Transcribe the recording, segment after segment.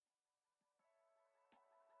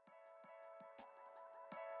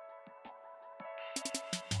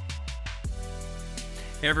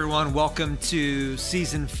Hey everyone, welcome to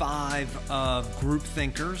season 5 of Group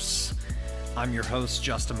Thinkers. I'm your host,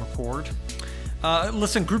 Justin McCord.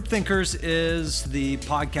 Listen, Group Thinkers is the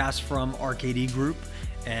podcast from RKD Group,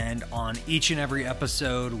 and on each and every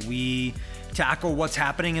episode, we tackle what's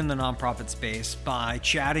happening in the nonprofit space by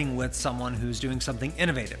chatting with someone who's doing something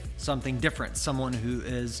innovative, something different, someone who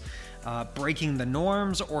is breaking the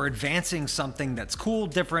norms or advancing something that's cool,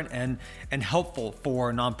 different, and helpful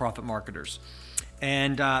for nonprofit marketers.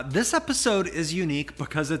 And this episode is unique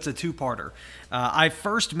because it's a two-parter. I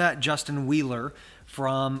first met Justin Wheeler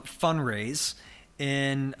from Fundraise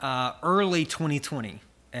in early 2020.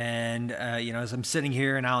 And, as I'm sitting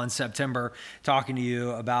here now in September talking to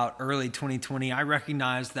you about early 2020, I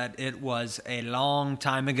recognized that it was a long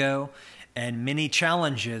time ago and many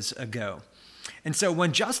challenges ago. And so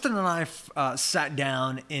when Justin and I sat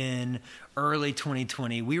down in early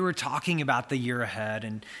 2020, we were talking about the year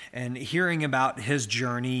ahead and hearing about his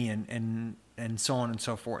journey and so on and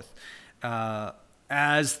so forth.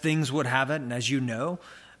 As things would have it, and as you know,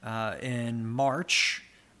 in March,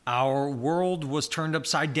 our world was turned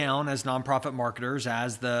upside down as nonprofit marketers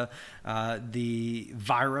as the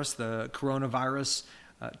coronavirus,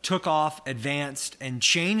 took off, advanced, and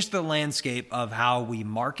changed the landscape of how we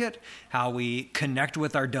market, how we connect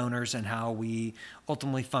with our donors, and how we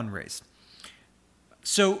ultimately fundraise.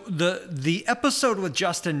 So the episode with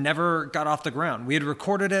Justin never got off the ground. We had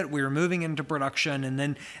recorded it, we were moving into production, and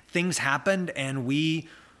then things happened, and we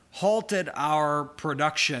halted our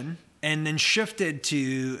production and then shifted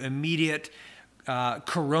to immediate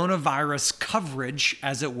coronavirus coverage,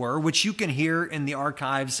 as it were, which you can hear in the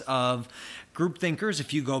archives of Group Thinkers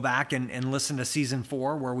if you go back and listen to season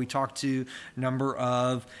 4, where we talked to a number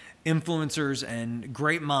of influencers and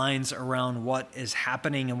great minds around what is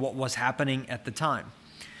happening and what was happening at the time.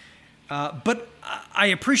 But I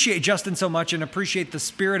appreciate Justin so much and appreciate the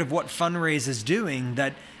spirit of what Fundraise is doing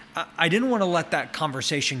that I didn't want to let that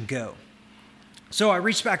conversation go. So I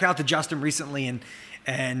reached back out to Justin recently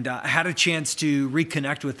and had a chance to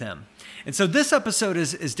reconnect with him. And so this episode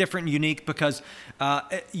is different and unique because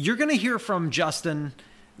you're going to hear from Justin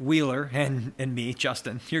Wheeler and me,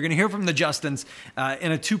 Justin. You're going to hear from the Justins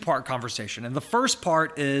in a two-part conversation. And the first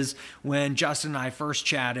part is when Justin and I first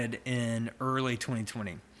chatted in early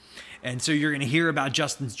 2020. And so you're going to hear about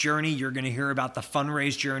Justin's journey. You're going to hear about the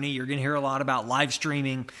Fundraise journey. You're going to hear a lot about live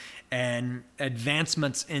streaming and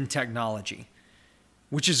advancements in technology,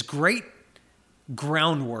 which is great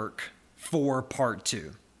groundwork for part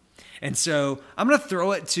 2. And so I'm going to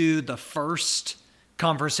throw it to the first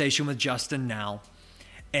conversation with Justin now,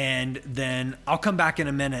 and then I'll come back in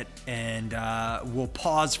a minute and we'll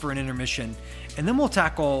pause for an intermission, and then we'll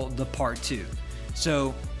tackle the part 2.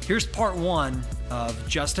 So here's part 1 of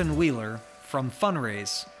Justin Wheeler from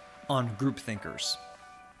Fundraise on Group Thinkers.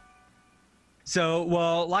 So,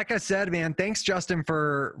 well, like I said, man, thanks, Justin,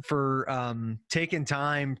 for taking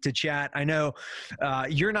time to chat. I know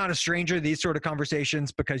you're not a stranger to these sort of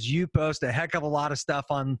conversations because you post a heck of a lot of stuff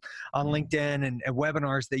on LinkedIn and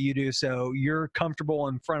webinars that you do. So you're comfortable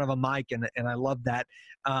in front of a mic, and I love that.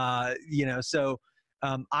 So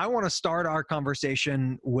I want to start our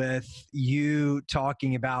conversation with you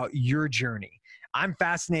talking about your journey. I'm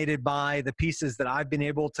fascinated by the pieces that I've been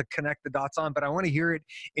able to connect the dots on, but I want to hear it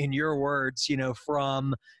in your words,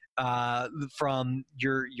 from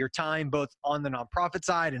your time both on the nonprofit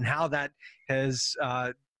side and how that has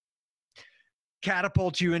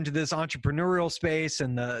catapulted you into this entrepreneurial space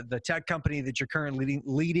and the tech company that you're currently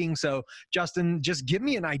leading. So, Justin, just give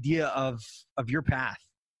me an idea of your path.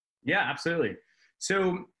 Yeah, absolutely.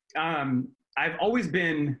 So I've always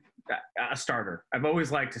been a starter. I've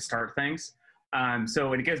always liked to start things.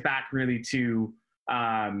 So it goes back really to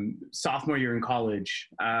sophomore year in college.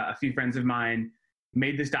 A few friends of mine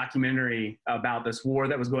made this documentary about this war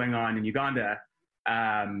that was going on in Uganda,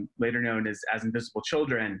 later known as Invisible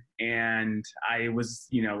Children. And I was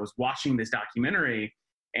watching this documentary,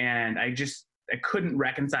 and I couldn't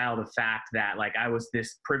reconcile the fact that I was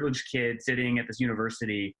this privileged kid sitting at this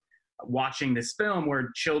university watching this film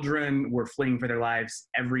where children were fleeing for their lives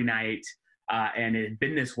every night. And it had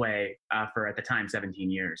been this way for, at the time,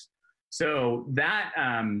 17 years. So that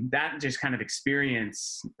just kind of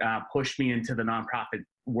experience pushed me into the nonprofit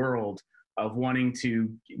world of wanting to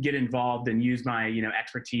get involved and use my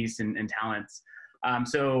expertise and talents.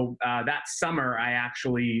 So that summer, I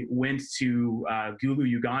actually went to Gulu,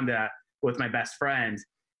 Uganda with my best friend,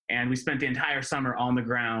 and we spent the entire summer on the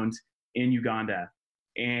ground in Uganda.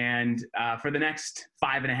 And for the next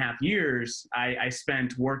 5.5 years, I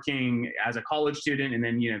spent working as a college student and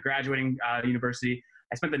then, graduating university.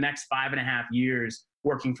 I spent the next 5.5 years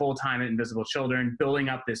working full time at Invisible Children, building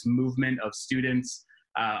up this movement of students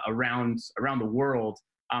around the world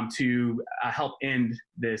to help end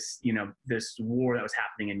this, this war that was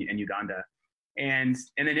happening in Uganda. And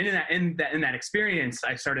then in that experience,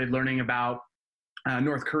 I started learning about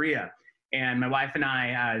North Korea, and my wife and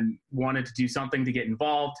I wanted to do something to get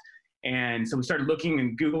involved. And so we started looking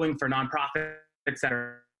and Googling for nonprofits that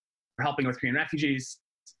are helping North Korean refugees.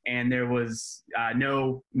 And there was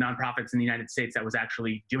no nonprofits in the United States that was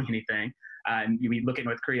actually doing anything. And we look at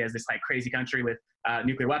North Korea as this like crazy country with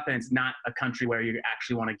nuclear weapons, not a country where you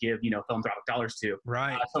actually want to give, philanthropic dollars to.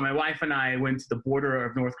 Right. So my wife and I went to the border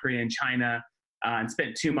of North Korea and China and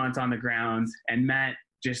spent 2 months on the ground and met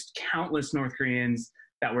just countless North Koreans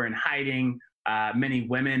that were in hiding, many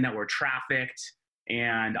women that were trafficked,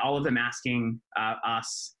 and all of them asking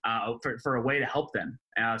us for a way to help them.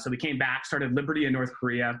 So we came back, started Liberty in North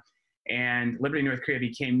Korea, and Liberty in North Korea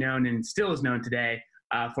became known and still is known today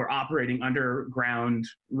for operating underground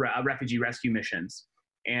refugee rescue missions.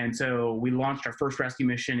 And so we launched our first rescue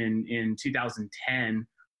mission in 2010,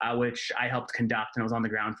 which I helped conduct, and I was on the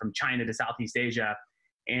ground from China to Southeast Asia.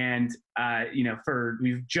 And,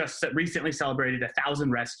 we've just recently celebrated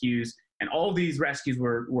 1,000 rescues, and all of these rescues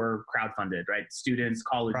were crowdfunded, right? Students,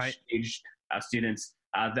 college-aged students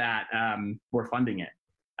that were funding it.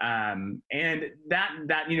 And that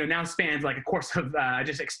now spans like a course of, I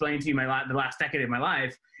just explained to you the last decade of my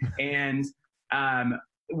life. And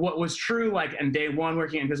what was true, like on day one,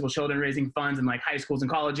 working at Invisible Children, raising funds in like high schools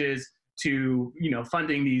and colleges to,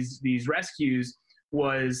 funding these rescues,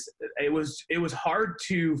 it was hard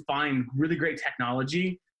to find really great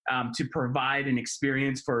technology to provide an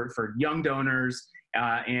experience for young donors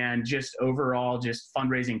and just overall just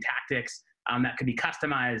fundraising tactics that could be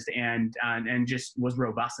customized and just was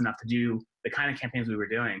robust enough to do the kind of campaigns we were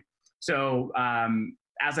doing. So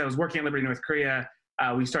as I was working at Liberty North Korea,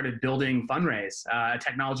 we started building Fundraise, a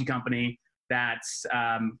technology company that's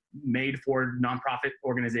made for nonprofit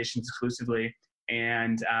organizations exclusively.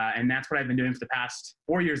 And that's what I've been doing for the past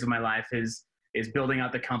 4 years of my life is building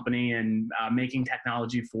out the company and making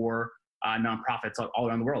technology for nonprofits all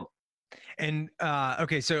around the world. And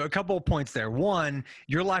okay, so a couple of points there. One,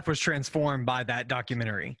 your life was transformed by that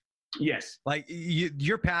documentary. Yes. Like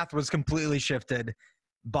your path was completely shifted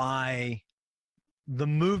by the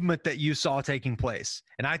movement that you saw taking place.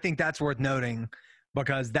 And I think that's worth noting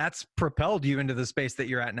because that's propelled you into the space that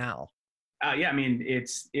you're at now. Yeah, I mean, it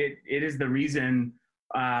is the reason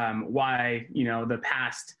why, the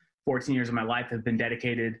past 14 years of my life have been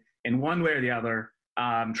dedicated in one way or the other,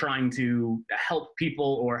 trying to help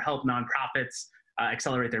people or help nonprofits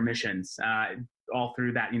accelerate their missions, all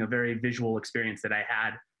through that, very visual experience that I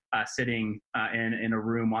had sitting in a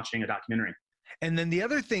room watching a documentary. And then the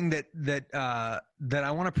other thing that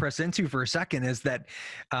I want to press into for a second is that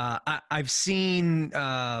I've seen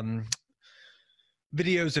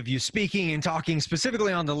videos of you speaking and talking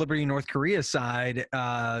specifically on the Liberty North Korea side,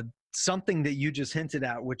 something that you just hinted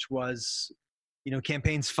at, which was,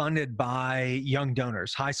 campaigns funded by young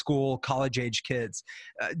donors, high school, college-age kids.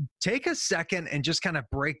 Take a second and just kind of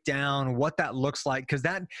break down what that looks like, because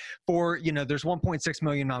that there's 1.6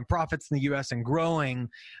 million nonprofits in the U.S. and growing.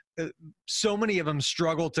 So many of them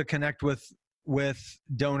struggle to connect with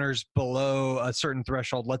donors below a certain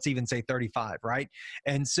threshold, let's even say 35, right?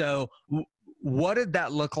 And so what did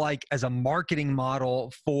that look like as a marketing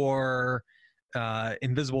model for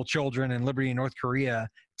Invisible Children and Liberty in North Korea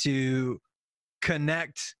to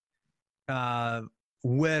connect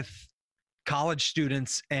with college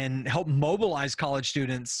students and help mobilize college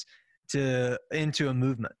students into a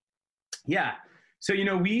movement? Yeah. So,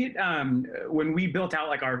 we, when we built out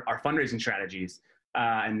like our fundraising strategies,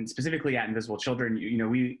 and specifically at Invisible Children,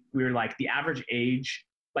 we were like the average age,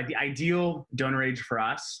 like the ideal donor age for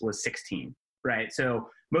us was 16, right? So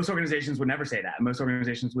most organizations would never say that. Most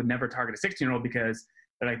organizations would never target a 16-year-old because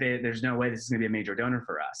they're like, there's no way this is going to be a major donor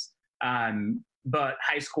for us. But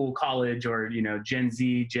high school, college, or, Gen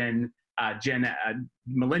Z,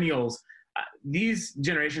 millennials, these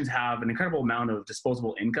generations have an incredible amount of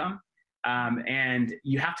disposable income. And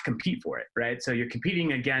you have to compete for it, right? So you're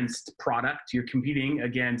competing against product, you're competing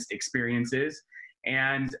against experiences.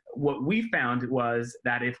 And what we found was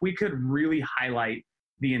that if we could really highlight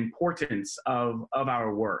the importance of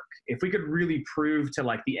our work, if we could really prove to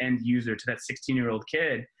like the end user, to that 16-year-old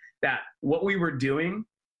kid, that what we were doing,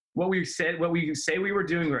 what we say we were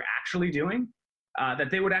doing, we're actually doing,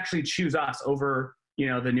 that they would actually choose us over,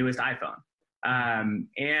 the newest iPhone.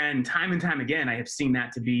 And time again, I have seen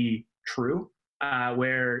that to be true,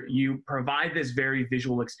 where you provide this very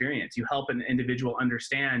visual experience. You help an individual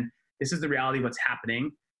understand this is the reality of what's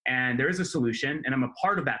happening, and there is a solution, and I'm a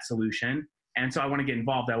part of that solution, and so I want to get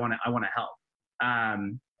involved. I want to help.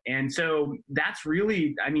 And so that's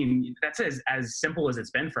really, I mean, that's as simple as it's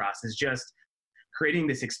been for us, is just creating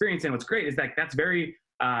this experience. And what's great is that that's very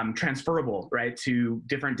transferable, right, to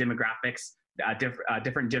different demographics,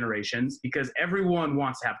 different generations, because everyone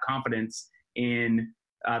wants to have confidence in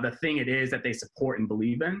the thing it is that they support and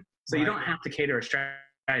believe in. So you don't have to cater a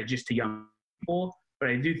strategy just to young people, but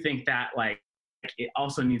I do think that like it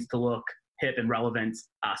also needs to look hip and relevant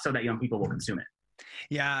so that young people will consume it.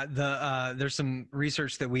 Yeah, there's some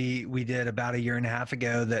research that we did about 1.5 years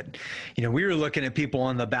ago that, you know, we were looking at people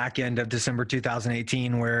on the back end of December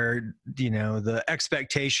 2018 where, you know, the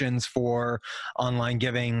expectations for online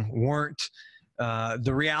giving weren't,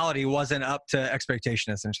 the reality wasn't up to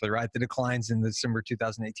expectation, essentially, right? The declines in December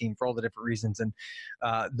 2018 for all the different reasons. And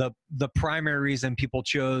the primary reason people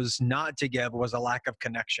chose not to give was a lack of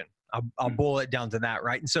connection. I'll boil it down to that,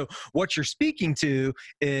 right? And so what you're speaking to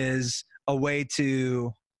is a way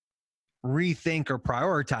to rethink or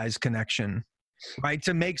prioritize connection, right?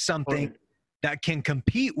 To make something that can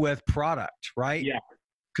compete with product, right? Yeah.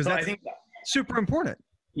 Because so that's super important.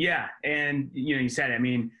 Yeah. And, you know, you said it. I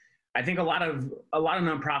mean, I think a lot of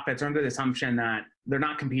nonprofits are under the assumption that they're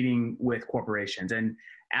not competing with corporations. And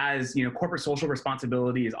as, you know, corporate social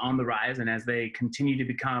responsibility is on the rise, and as they continue to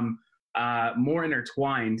become more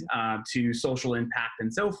intertwined to social impact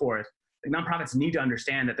and so forth, like nonprofits need to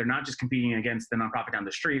understand that they're not just competing against the nonprofit down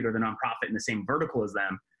the street or the nonprofit in the same vertical as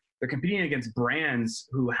them. They're competing against brands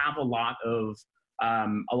who have a lot of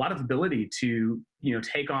ability to, you know,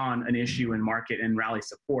 take on an issue and market and rally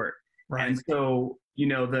support. Right. And so, you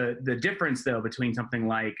know, the difference though between something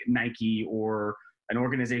like Nike or an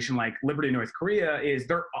organization like Liberty North Korea is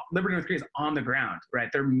Liberty North Korea is on the ground, right?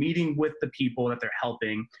 They're meeting with the people that they're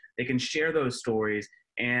helping. They can share those stories.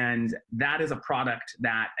 And that is a product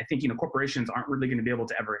that I think, you know, corporations aren't really going to be able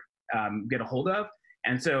to ever get a hold of.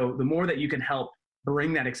 And so the more that you can help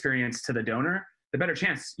bring that experience to the donor, the better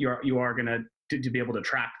chance you are going to be able to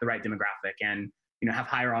attract the right demographic and, you know, have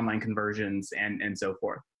higher online conversions and so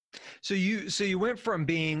forth. So you went from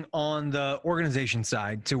being on the organization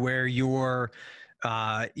side to where you're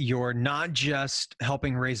not just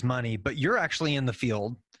helping raise money, but you're actually in the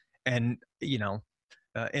field. And, you know,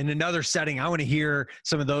 in another setting, I want to hear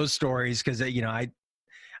some of those stories because, you know, I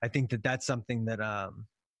think that that's something that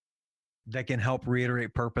that can help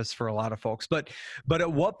reiterate purpose for a lot of folks. But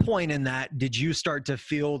at what point in that did you start to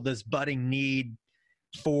feel this budding need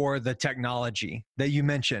for the technology that you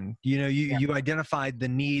mentioned? You know, you identified the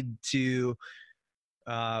need to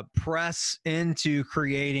press into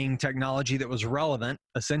creating technology that was relevant,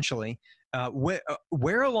 essentially.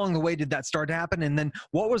 Where along the way did that start to happen? And then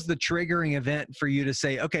what was the triggering event for you to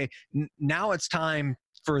say, okay, now it's time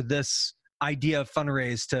for this idea of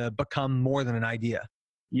Fundraise to become more than an idea?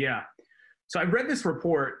 Yeah. So I read this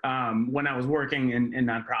report when I was working in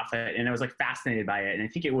nonprofit, and I was like fascinated by it. And I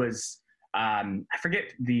think it was, I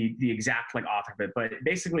forget the exact like author of it, but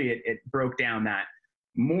basically it broke down that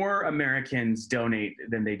more Americans donate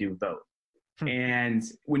than they do vote. And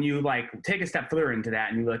when you like take a step further into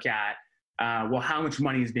that and you look at, well, how much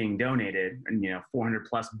money is being donated, and, you know, $400+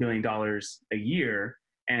 billion a year,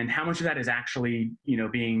 and how much of that is actually, you know,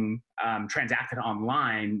 being transacted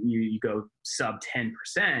online, you go sub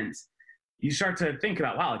 10%, you start to think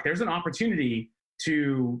about, wow, like there's an opportunity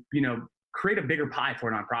to, you know, create a bigger pie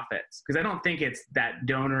for nonprofits. Because I don't think it's that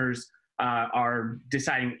donors are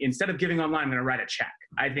deciding, instead of giving online, I'm going to write a check.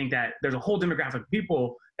 I think that there's a whole demographic of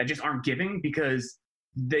people that just aren't giving because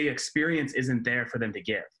the experience isn't there for them to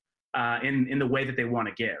give in the way that they want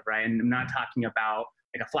to give, right? And I'm not talking about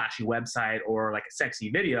like a flashy website or like a sexy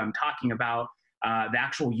video. I'm talking about the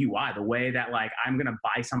actual UI, the way that like I'm going to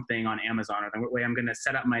buy something on Amazon, or the way I'm going to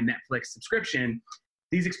set up my Netflix subscription.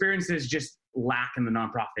 These experiences just lack in the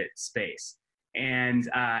nonprofit space. And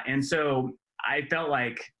so I felt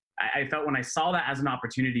when I saw that as an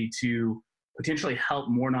opportunity to potentially help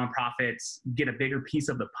more nonprofits get a bigger piece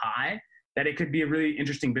of the pie, that it could be a really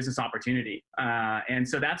interesting business opportunity. And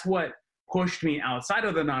so that's what pushed me outside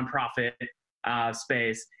of the nonprofit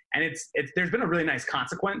space. And there's been a really nice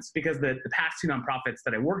consequence, because the past two nonprofits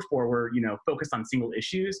that I worked for were, you know, focused on single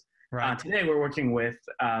issues. Right. Today we're working with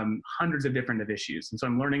hundreds of different issues. And so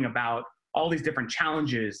I'm learning about all these different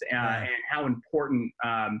challenges and how important,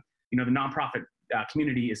 you know, the nonprofit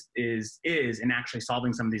community is in actually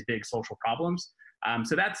solving some of these big social problems.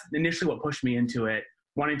 So that's initially what pushed me into it,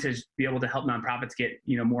 wanting to be able to help nonprofits get,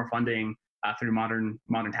 you know, more funding through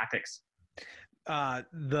modern tactics.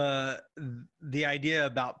 The idea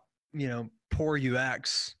about, you know, poor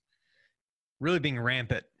UX really being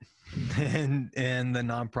rampant in the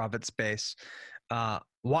nonprofit space.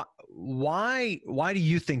 Why do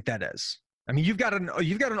you think that is? I mean, you've got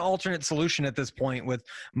an alternate solution at this point with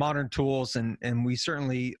modern tools, and we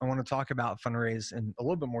certainly want to talk about Fundraise in a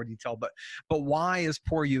little bit more detail. But why is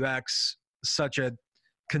poor UX such a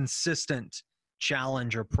consistent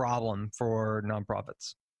challenge or problem for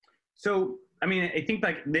nonprofits? So, I mean, I think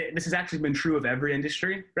like this has actually been true of every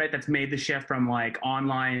industry, right? That's made the shift from like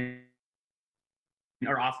online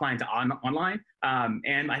or offline to online.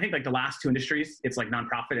 And I think like the last two industries, it's like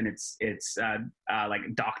nonprofit and it's like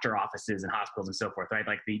doctor offices and hospitals and so forth, right?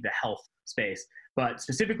 Like the health space. But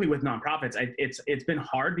specifically with nonprofits, it's been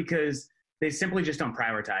hard because they simply just don't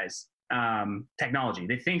prioritize technology.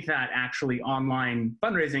 They think that actually online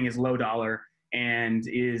fundraising is low dollar and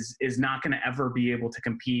is not going to ever be able to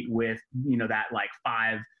compete with, you know, that like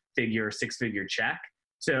 5-figure, 6-figure check.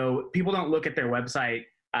 So people don't look at their website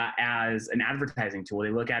as an advertising tool. They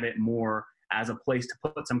look at it more as a place to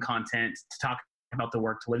put some content, to talk about the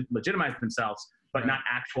work, to legitimize themselves, but not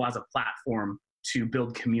actual as a platform to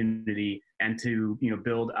build community and to, you know,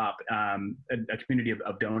 build up a community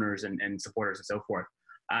of donors and supporters and so forth.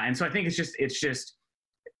 And so I think it's just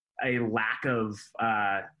a lack of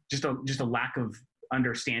just a lack of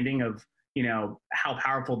understanding of, you know, how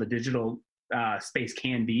powerful the digital space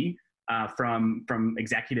can be from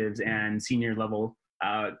executives and senior level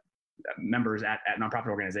members at nonprofit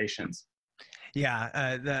organizations.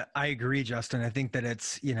 Yeah, I agree, Justin. I think that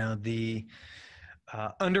it's, you know, the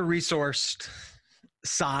under-resourced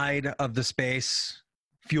side of the space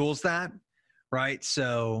fuels that, right?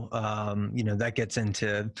 So, you know, that gets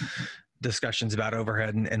into discussions about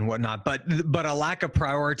overhead and whatnot, but a lack of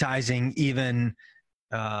prioritizing even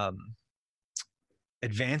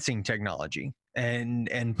advancing technology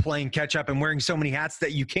and playing catch up and wearing so many hats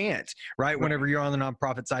that you can't, right? Whenever you're on the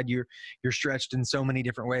nonprofit side, you're stretched in so many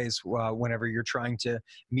different ways whenever you're trying to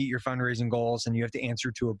meet your fundraising goals and you have to answer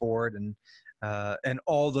to a board and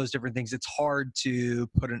all those different things. It's hard to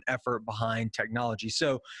put an effort behind technology.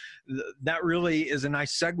 So that really is a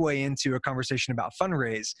nice segue into a conversation about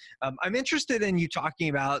Fundraise. I'm interested in you talking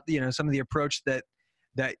about, you know, some of the approach that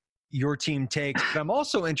your team takes, but I'm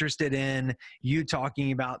also interested in you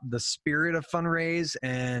talking about the spirit of Fundraise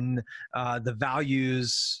and the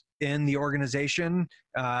values in the organization,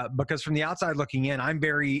 because from the outside looking in, I'm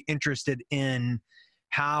very interested in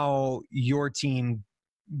how your team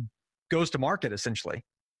goes to market, essentially.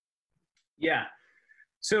 Yeah.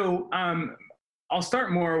 So I'll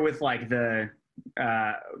start more with like the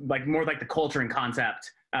culture and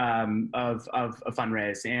concept of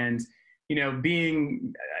Fundraise. And, you know,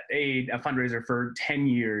 being a fundraiser for 10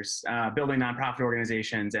 years, building nonprofit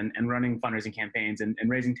organizations and running fundraising campaigns and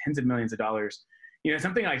raising tens of millions of dollars, you know,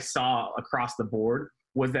 something I saw across the board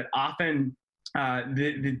was that often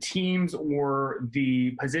the teams or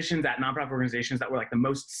the positions at nonprofit organizations that were like the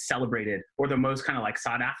most celebrated or the most kind of like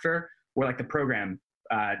sought after were like the program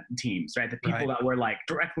teams, right? The people that were like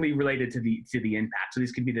directly related to the impact. So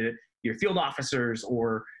these could be your field officers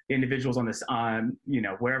or the individuals on this, you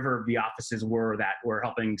know, wherever the offices were that were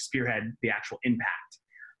helping spearhead the actual impact.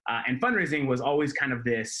 And fundraising was always kind of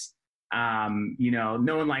this, you know,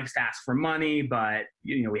 no one likes to ask for money, but,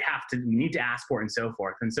 you know, we need to ask for it and so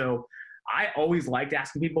forth. And so I always liked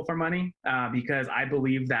asking people for money because I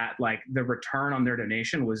believe that like the return on their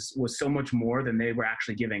donation was so much more than they were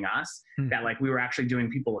actually giving us, that like we were actually doing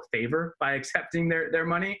people a favor by accepting their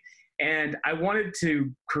money. And I wanted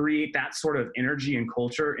to create that sort of energy and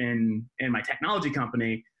culture in my technology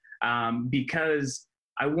company because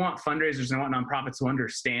I want fundraisers and I want nonprofits to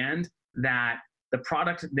understand that the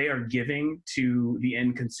product they are giving to the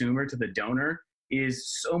end consumer, to the donor,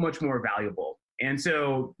 is so much more valuable. And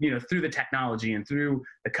so, you know, through the technology and through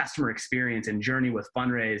the customer experience and journey with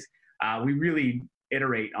Fundraise, we really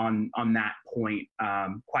iterate on that point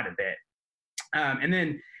quite a bit. And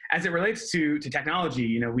then as it relates to technology,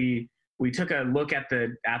 you know, we took a look at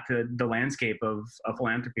the landscape of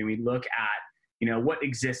philanthropy. And we look at, you know, what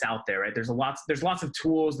exists out there, right? There's lots of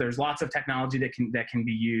tools, there's lots of technology that can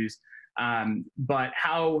be used. But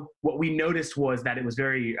what we noticed was that it was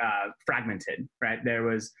very fragmented, right?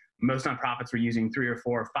 Most nonprofits were using 3 or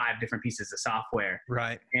 4 or 5 different pieces of software.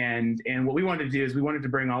 Right. And what we wanted to do is we wanted to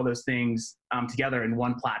bring all those things together in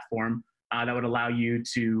one platform that would allow you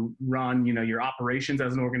to run, you know, your operations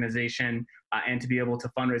as an organization and to be able to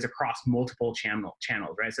fundraise across multiple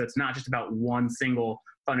channels, right? So it's not just about one single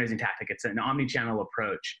fundraising tactic. It's an omni-channel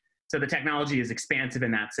approach. So the technology is expansive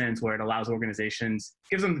in that sense, where it allows organizations,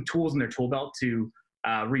 gives them the tools in their tool belt to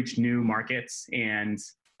reach new markets and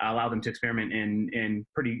allow them to experiment in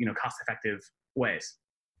pretty, you know, cost-effective ways.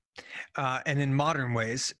 And in modern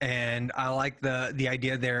ways. And I like the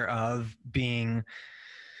idea there of being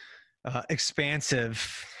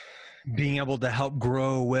expansive, being able to help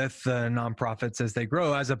grow with the nonprofits as they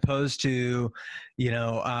grow, as opposed to,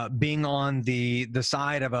 being on the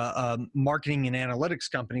side of a marketing and analytics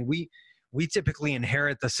company. We typically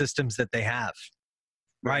inherit the systems that they have,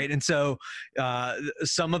 right? And so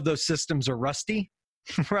some of those systems are rusty,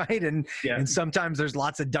 right? And sometimes there's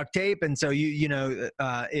lots of duct tape, and so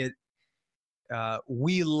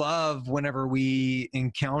we love whenever we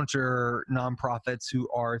encounter nonprofits who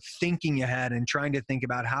are thinking ahead and trying to think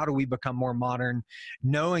about how do we become more modern,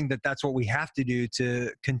 knowing that that's what we have to do to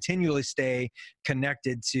continually stay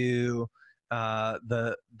connected to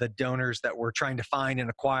the donors that we're trying to find and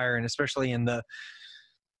acquire, and especially in the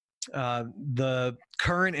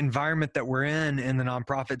current environment that we're in the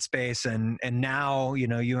nonprofit space. And now,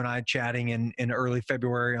 you and I chatting in early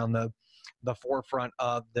February on the forefront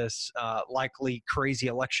of this likely crazy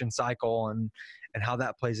election cycle and how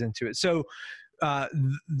that plays into it. So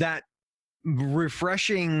that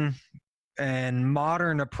refreshing and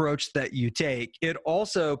modern approach that you take, it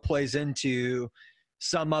also plays into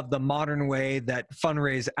some of the modern way that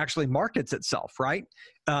Fundraise actually markets itself, right?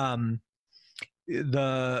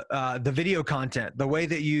 The video content, the way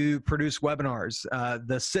that you produce webinars,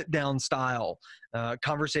 the sit down style,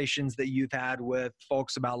 conversations that you've had with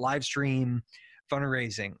folks about live stream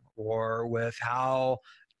fundraising, or with how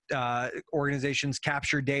organizations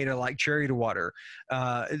capture data like Cherry to Water.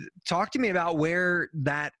 Talk to me about where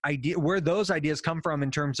those ideas come from in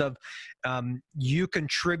terms of you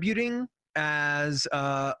contributing as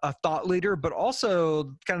a thought leader, but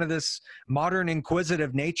also kind of this modern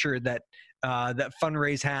inquisitive nature that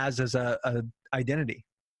Fundraise has as a identity.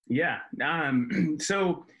 Yeah.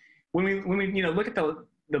 So when we look at the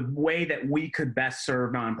way that we could best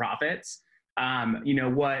serve nonprofits,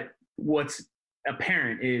 what's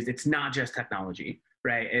apparent is it's not just technology,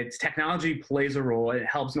 right? It's technology plays a role. It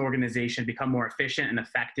helps an organization become more efficient and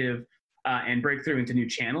effective and break through into new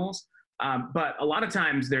channels. But a lot of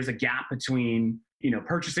times there's a gap between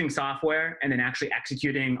purchasing software and then actually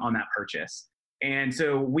executing on that purchase. And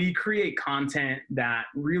so we create content that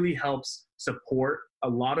really helps support a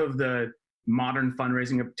lot of the modern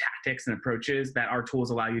fundraising tactics and approaches that our tools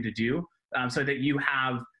allow you to do, so that you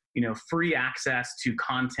have free access to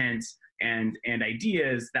content and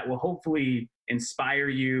ideas that will hopefully inspire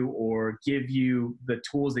you or give you the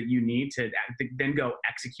tools that you need to then go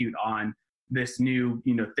execute on this new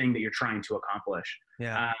thing that you're trying to accomplish.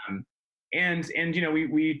 Yeah. And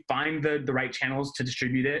we find the right channels to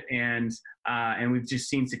distribute it, and we've just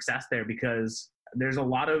seen success there because there's a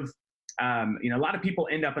lot of people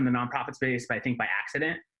end up in the nonprofit space, I think by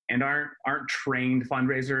accident, and aren't trained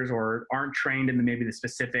fundraisers or aren't trained in maybe the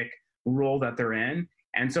specific role that they're in,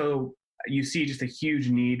 and so you see just a huge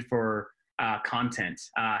need for content,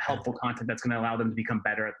 helpful content that's going to allow them to become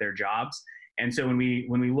better at their jobs. And so when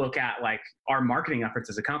we look at like our marketing efforts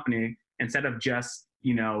as a company, instead of just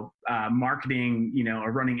marketing,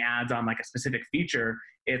 or running ads on like a specific feature,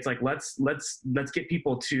 it's like let's get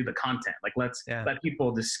people to the content. Like let's let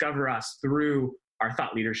people discover us through our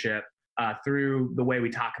thought leadership, through the way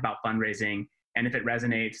we talk about fundraising. And if it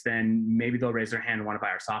resonates, then maybe they'll raise their hand and want to buy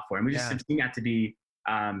our software. And we just have seen that to be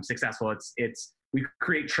successful. We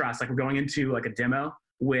create trust. Like we're going into like a demo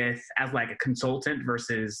as like a consultant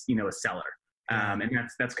versus a seller. And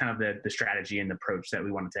that's kind of the strategy and the approach that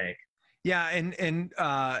we want to take. Yeah. And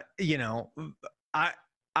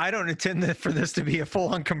I don't intend for this to be a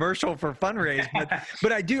full-on commercial for Fundraise,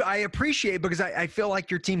 but I appreciate, because I feel like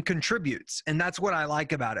your team contributes, and that's what I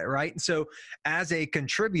like about it. Right. And so as a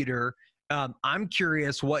contributor, I'm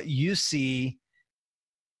curious what you see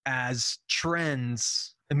as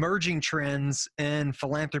emerging trends in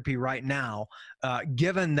philanthropy right now,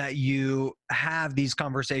 given that you have these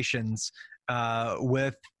conversations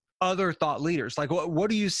with other thought leaders. Like what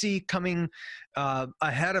do you see coming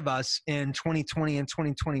ahead of us in 2020 and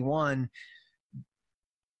 2021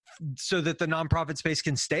 so that the nonprofit space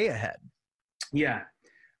can stay ahead? Yeah.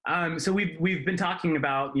 So we've been talking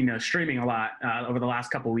about, streaming a lot over the last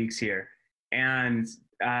couple of weeks here. And,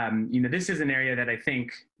 this is an area that I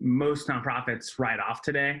think most nonprofits write off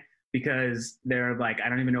today, because they're like, I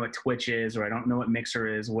don't even know what Twitch is, or I don't know what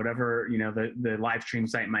Mixer is, whatever, the live stream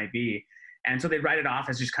site might be. And so they write it off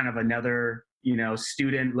as just kind of another,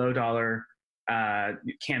 student low dollar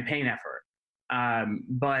campaign effort.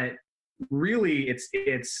 But really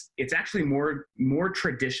it's actually more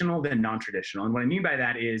traditional than non-traditional. And what I mean by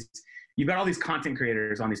that is you've got all these content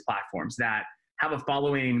creators on these platforms that have a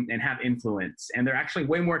following and have influence, and they're actually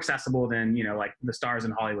way more accessible than, like the stars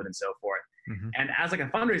in Hollywood and so forth. And as like a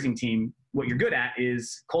fundraising team, what you're good at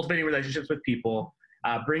is cultivating relationships with people,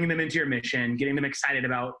 bringing them into your mission, getting them excited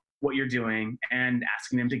about what you're doing, and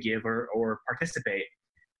asking them to give or participate.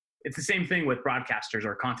 It's the same thing with broadcasters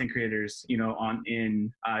or content creators,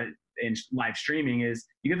 in live streaming. Is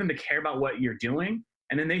you get them to care about what you're doing,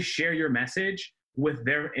 and then they share your message with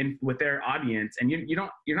their audience, and you're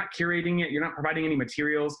not curating it, you're not providing any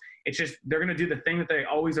materials. It's just they're going to do the thing that they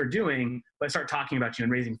always are doing, but start talking about you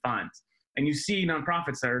and raising funds. And you see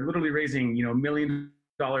nonprofits that are literally raising $1 million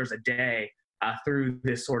a day through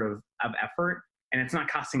this sort of effort, and it's not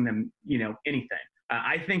costing them anything.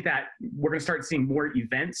 I think that we're going to start seeing more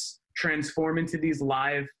events transform into these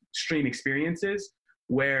live stream experiences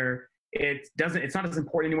where it's not as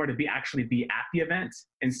important anymore to actually be at the event.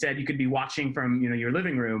 Instead, you could be watching from your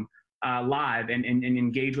living room live and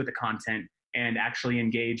engage with the content and actually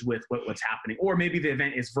engage with what's happening. Or maybe the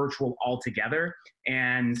event is virtual altogether,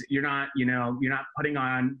 and you're not putting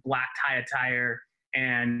on black tie attire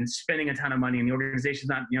and spending a ton of money, and the organization's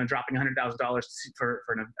not dropping $100,000 for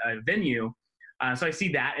a venue. So I see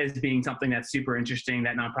that as being something that's super interesting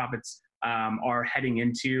that nonprofits are heading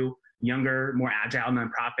into. Younger, more agile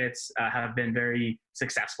nonprofits have been very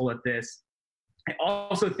successful at this. I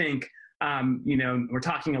also think, we're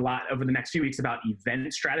talking a lot over the next few weeks about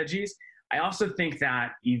event strategies. I also think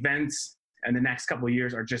that events in the next couple of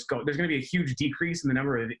years there's going to be a huge decrease in the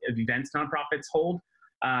number of events nonprofits hold,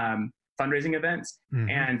 fundraising events,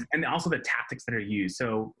 and also the tactics that are used.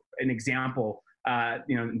 So an example,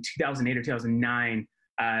 in 2008 or 2009,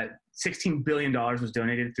 $16 billion was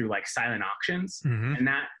donated through like silent auctions. And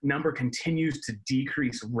that number continues to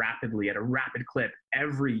decrease rapidly at a rapid clip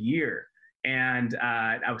every year. And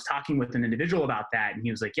I was talking with an individual about that, and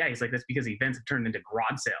he was like, that's because events have turned into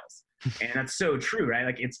garage sales. And that's so true, right?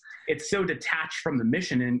 Like it's so detached from the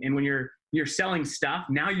mission. And when you're selling stuff,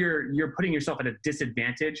 now you're putting yourself at a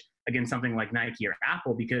disadvantage against something like Nike or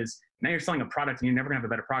Apple, because now you're selling a product and you're never gonna have a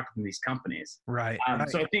better product than these companies. Right.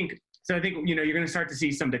 So I think you're going to start to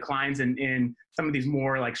see some declines in some of these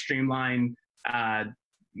more like streamlined,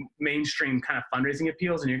 mainstream kind of fundraising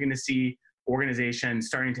appeals, and you're going to see organizations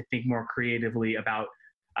starting to think more creatively about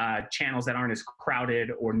channels that aren't as crowded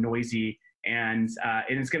or noisy, and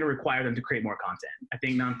it's going to require them to create more content. I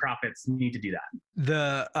think nonprofits need to do that.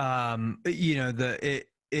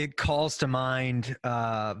 It calls to mind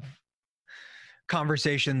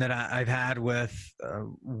conversation that I've had with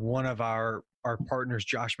one of our partners,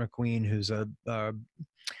 Josh McQueen, who's a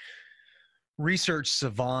research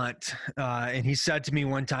savant. And he said to me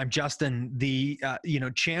one time, Justin, the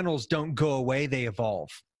channels don't go away, they evolve.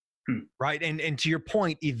 Right. And to your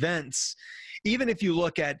point, events, even if you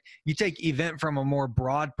take event from a more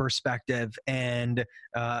broad perspective, and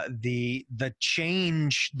the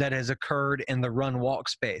change that has occurred in the run walk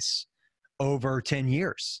space over 10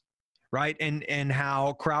 years. Right. And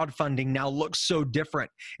how crowdfunding now looks so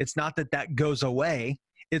different. It's not that goes away,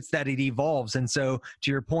 it's that it evolves. And so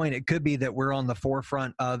to your point, it could be that we're on the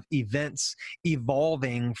forefront of events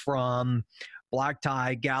evolving from black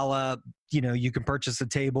tie, gala, you can purchase a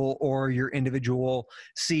table or your individual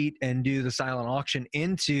seat and do the silent auction,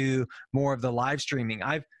 into more of the live streaming.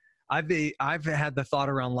 I've had the thought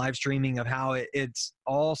around live streaming of how it's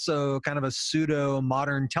also kind of a pseudo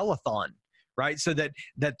modern telethon. Right. So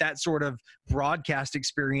that sort of broadcast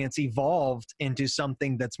experience evolved into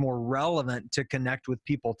something that's more relevant to connect with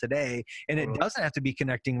people today. And it doesn't have to be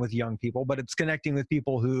connecting with young people, but it's connecting with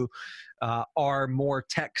people who are more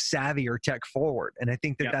tech savvy or tech forward. And I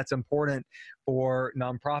think that's important for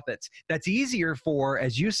nonprofits. That's easier for,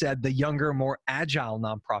 as you said, the younger, more agile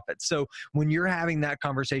nonprofits. So when you're having that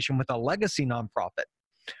conversation with a legacy nonprofit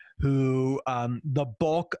who the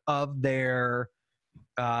bulk of their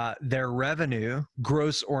revenue,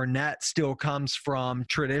 gross or net, still comes from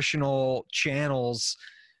traditional channels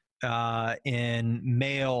in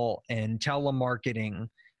mail and telemarketing.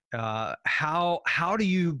 How do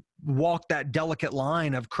you walk that delicate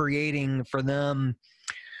line of creating for them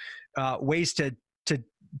ways to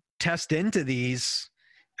test into these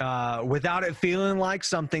without it feeling like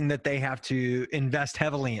something that they have to invest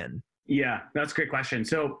heavily in? Yeah, that's a great question.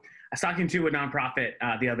 So I was talking to a nonprofit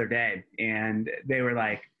the other day, and they were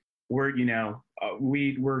like,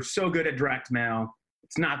 we're so good at direct mail.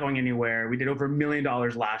 It's not going anywhere. We did over $1 million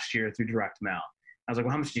last year through direct mail. I was like,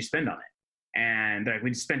 well, how much did you spend on it? And they're like,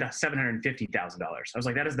 we spent $750,000. I was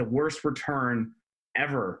like, that is the worst return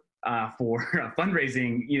ever for a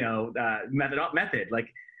fundraising, method. Like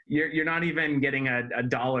you're not even getting a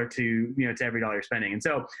dollar to every dollar you're spending. And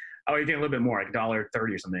so, you're getting a little bit more, like $1.30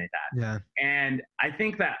 or something like that. Yeah. And I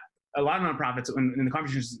think that a lot of nonprofits, in the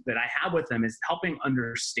conversations that I have with them, is helping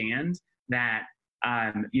understand that,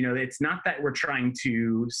 it's not that we're trying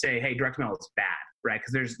to say, hey, direct mail is bad, right?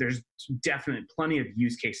 Because there's definitely plenty of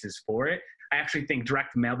use cases for it. I actually think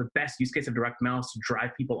direct mail, the best use case of direct mail is to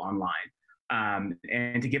drive people online,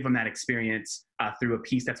 and to give them that experience through a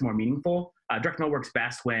piece that's more meaningful. Direct mail works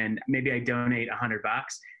best when maybe I donate $100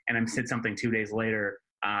 and I'm sent something 2 days later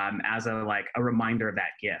as a reminder of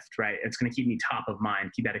that gift, right? It's going to keep me top of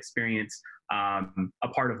mind, keep that experience a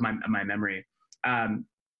part of my memory.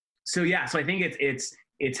 So I think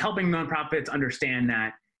it's helping nonprofits understand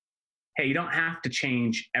that, hey, you don't have to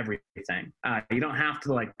change everything. You don't have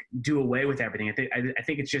to do away with everything. I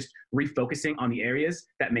think it's just refocusing on the areas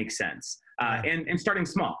that make sense, and starting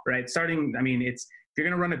small, right? If you're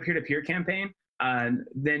going to run a peer-to-peer campaign,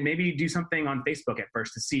 then maybe do something on Facebook at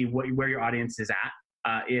first to see where your audience is at,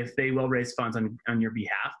 if they will raise funds on your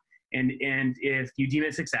behalf. And if you deem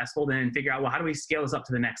it successful, then figure out, well, how do we scale this up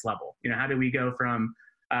to the next level? How do we go from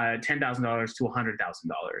 $10,000 to $100,000,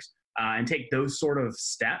 and take those sort of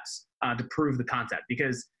steps to prove the concept?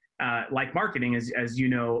 Because like marketing, as you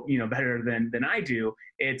know better than I do,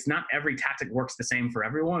 it's not every tactic works the same for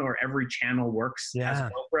everyone, or every channel works as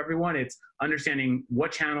well for everyone. It's understanding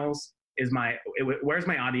what channels where's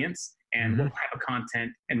my audience, and what type of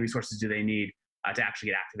content and resources do they need to actually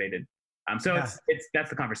get activated. That's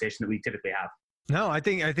the conversation that we typically have. No, I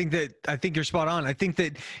think you're spot on. I think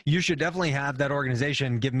that you should definitely have that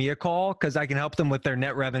organization give me a call, because I can help them with their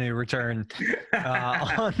net revenue return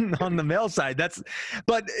on the mail side.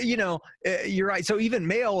 But you're right. So even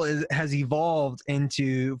mail has evolved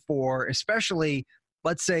into, for especially,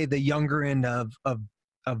 let's say, the younger end of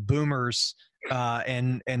boomers,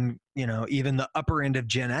 and even the upper end of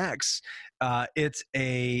Gen X. It's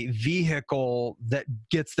a vehicle that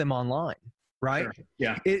gets them online. Right? Sure.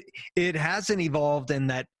 Yeah. It hasn't evolved in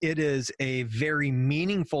that it is a very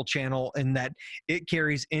meaningful channel, in that it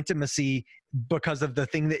carries intimacy because of the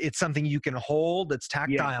thing that it's something you can hold, it's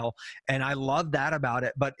tactile. Yeah. And I love that about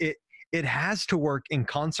it, but it has to work in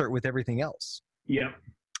concert with everything else. Yeah.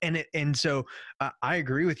 And so I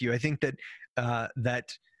agree with you. I think that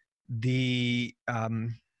that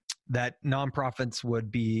nonprofits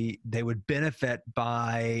would benefit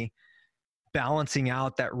by balancing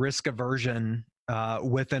out that risk aversion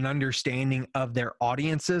with an understanding of their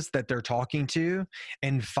audiences that they're talking to,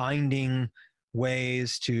 and finding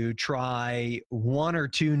ways to try one or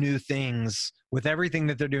two new things with everything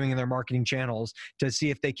that they're doing in their marketing channels, to see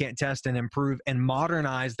if they can't test and improve and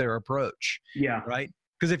modernize their approach. Yeah. Right?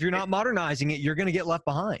 Because if you're not modernizing it, you're going to get left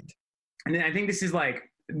behind. And then I think this is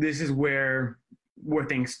where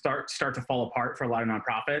things start to fall apart for a lot of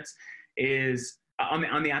nonprofits, is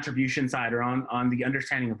on the attribution side, or on the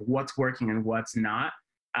understanding of what's working and what's not,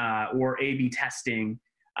 or A/B testing.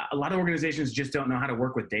 A lot of organizations just don't know how to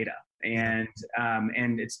work with data, and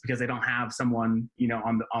it's because they don't have someone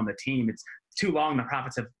on the team. It's too long. The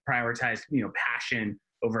profits have prioritized passion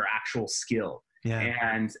over actual skill. Yeah.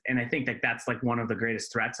 And I think that's one of the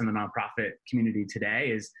greatest threats in the nonprofit community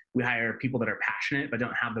today, is we hire people that are passionate but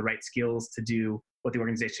don't have the right skills to do what the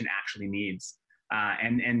organization actually needs.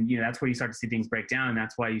 And that's where you start to see things break down. And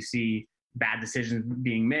that's why you see bad decisions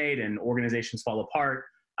being made and organizations fall apart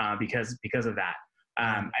because of that.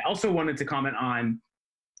 I also wanted to comment on,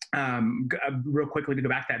 real quickly, to go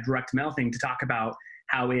back to that direct mail thing, to talk about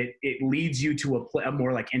how it leads you to a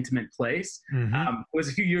more intimate place. Mm-hmm. It was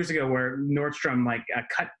a few years ago where Nordstrom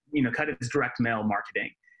cut its direct mail marketing.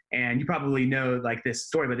 And you probably know this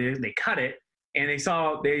story, but they cut it, and they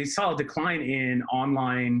saw a decline in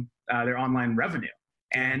their online revenue.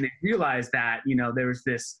 And they realized that, there was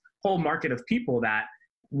this whole market of people that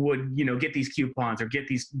would, get these coupons or get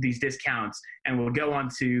these discounts, and would go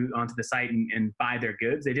onto the site and buy their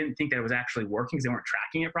goods. They didn't think that it was actually working because they weren't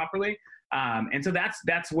tracking it properly. And so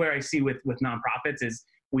that's where I see with nonprofits is,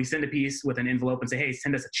 we send a piece with an envelope and say, hey,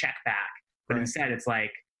 send us a check back. But instead it's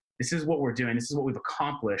this is what we're doing. This is what we've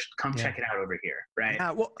accomplished. Come check it out over here. Right.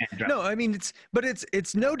 Yeah, well, no, I mean,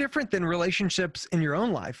 it's no different than relationships in your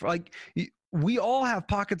own life. We all have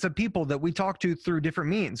pockets of people that we talk to through different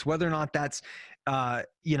means, whether or not that's,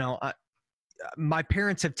 my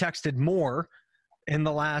parents have texted more in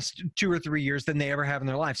the last 2 or 3 years than they ever have in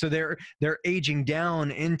their life. So they're aging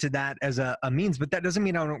down into that as a means, but that doesn't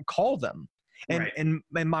mean I don't call them. And, right. and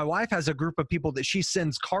my wife has a group of people that she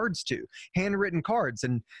sends cards to, handwritten cards.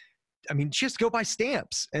 And I mean, just go buy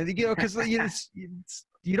stamps, and because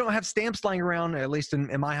you don't have stamps lying around, at least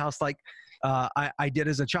in my house, I did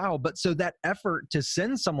as a child. But so that effort to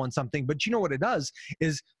send someone something, but you know what it does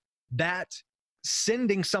is that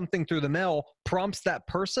sending something through the mail prompts that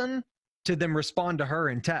person to then respond to her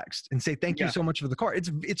in text and say, thank you so much for the card.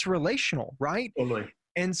 It's relational, right? Totally.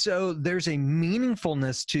 And so there's a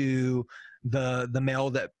meaningfulness to the mail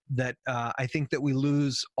that I think that we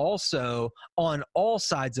lose also on all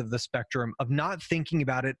sides of the spectrum of not thinking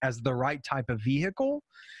about it as the right type of vehicle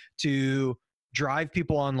to drive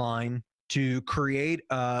people online, to create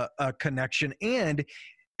a connection, and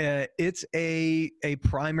it's a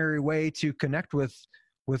primary way to connect with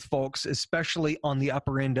folks, especially on the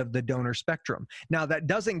upper end of the donor spectrum. Now, that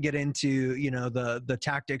doesn't get into, the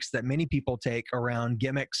tactics that many people take around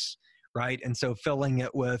gimmicks, right? And so filling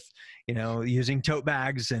it with, using tote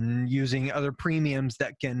bags and using other premiums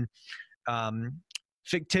that can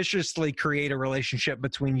fictitiously create a relationship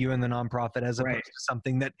between you and the nonprofit, as opposed to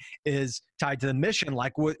something that is tied to the mission,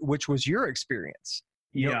 like which was your experience.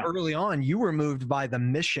 Early on, you were moved by the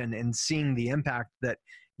mission and seeing the impact that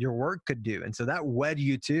your work could do. And so that wed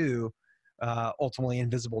you to ultimately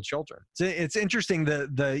Invisible Children. So it's interesting,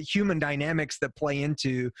 the human dynamics that play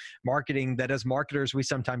into marketing that as marketers, we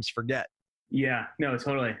sometimes forget. Yeah, no,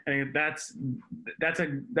 totally. I mean, that's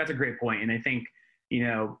a great point. And I think,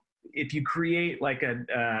 if you create like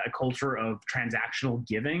a culture of transactional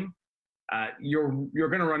giving, you're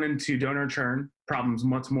going to run into donor churn problems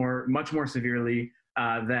much more severely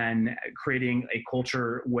than creating a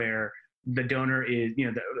culture where the donor is,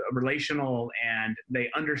 relational, and they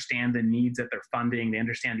understand the needs that they're funding. They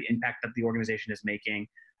understand the impact that the organization is making.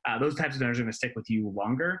 Those types of donors are going to stick with you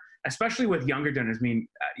longer, especially with younger donors. I mean,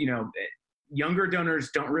 younger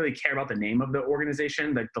donors don't really care about the name of the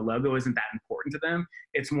organization. Like, the logo isn't that important to them.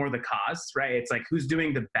 It's more the cause, right? It's like, who's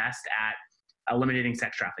doing the best at eliminating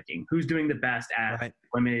sex trafficking? Who's doing the best at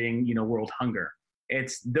eliminating, world hunger?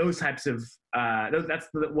 It's those types of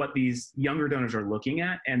what these younger donors are looking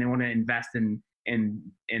at, and they want to invest in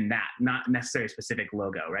that, not necessarily a specific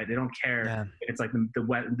logo, right? They don't care if it's like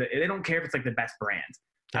they don't care if it's like the best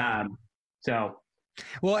brand.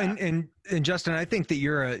 Well, and Justin, I think that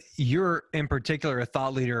you're in particular a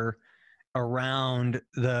thought leader around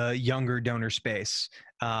the younger donor space.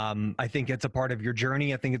 I think it's a part of your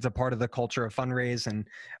journey. I think it's a part of the culture of Fundraise, and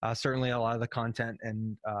certainly a lot of the content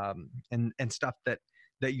and stuff that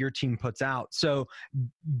your team puts out. So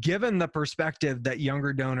given the perspective that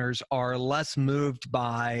younger donors are less moved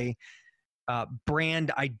by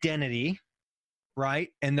brand identity, right?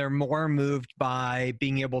 And they're more moved by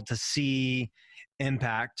being able to see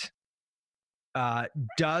impact,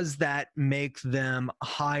 does that make them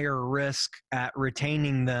higher risk at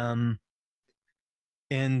retaining them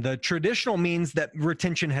in the traditional means that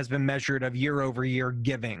retention has been measured of year over year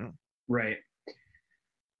giving? Right.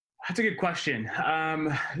 That's a good question.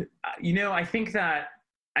 I think that,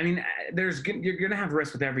 you're going to have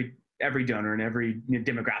risk with every donor and every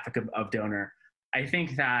demographic of donor. I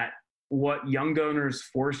think that what young donors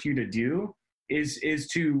force you to do is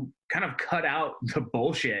to kind of cut out the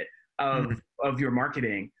bullshit of your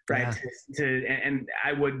marketing, right? Yeah. And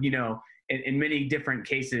I would, in many different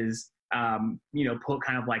cases, put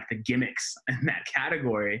kind of like the gimmicks in that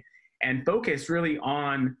category and focus really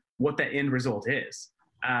on what the end result is.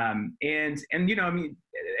 And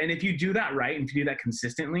if you do that right, and if you do that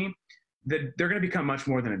consistently, they're going to become much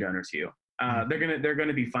more than a donor to you. They're going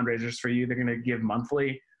to be fundraisers for you. They're going to give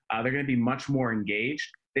monthly. They're going to be much more engaged.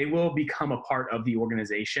 They will become a part of the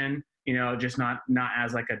organization, just not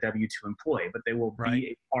as like a W-2 employee, but they will be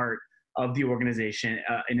a part of the organization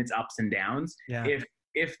in its ups and downs. Yeah.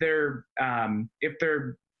 If they're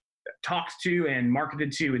talked to and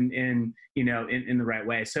marketed to in the right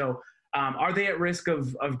way. So are they at risk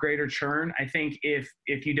of greater churn? I think if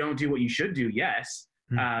you don't do what you should do, yes,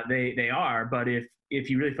 they are. But if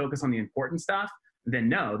you really focus on the important stuff, then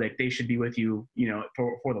no, they should be with you,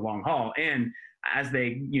 for the long haul. And as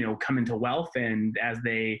they, come into wealth, and as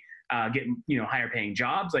they get, higher paying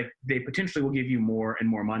jobs, like, they potentially will give you more and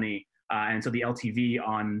more money. And so the LTV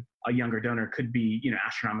on a younger donor could be,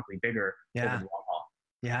 astronomically bigger over the long haul.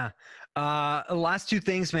 Yeah. Last two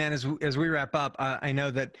things, man, as we wrap up, I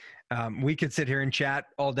know that we could sit here and chat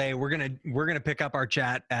all day. We're gonna pick up our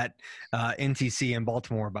chat at NTC in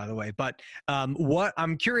Baltimore, by the way. But what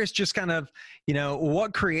I'm curious, just kind of,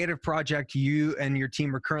 what creative project you and your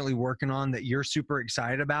team are currently working on that you're super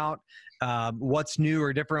excited about? What's new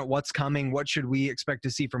or different? What's coming? What should we expect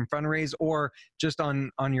to see from Fundraise, or just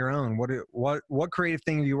on your own? What creative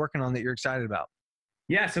thing are you working on that you're excited about?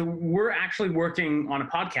 Yeah, so we're actually working on a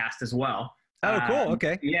podcast as well. Oh, cool.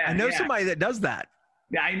 Okay. Yeah, I know somebody that does that.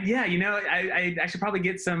 I should probably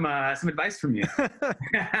get some advice from you.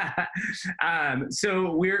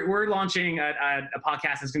 So we're launching a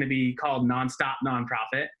podcast that's going to be called Nonstop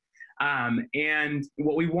Nonprofit. And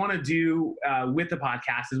what we want to do with the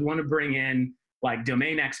podcast is we want to bring in like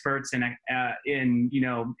domain experts in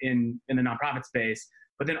the nonprofit space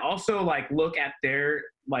but then also like look at their,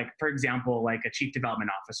 like, for example, like a chief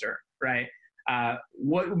development officer, right?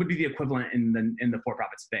 What would be the equivalent in the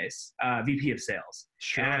for-profit space? VP of sales.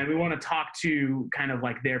 Sure. And we want to talk to kind of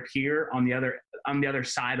like their peer on the other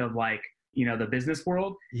side of, like, you know, the business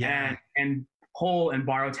world, and pull and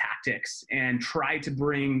borrow tactics and try to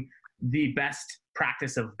bring the best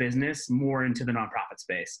practice of business more into the nonprofit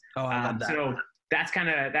space. Oh, I love that. So that's kind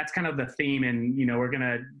of the theme, and, you know, we're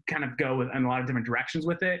gonna kind of go in a lot of different directions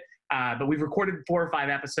with it. But we've recorded 4 or 5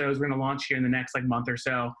 episodes. We're gonna launch here in the next like month or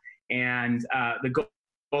so, and the goal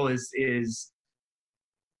is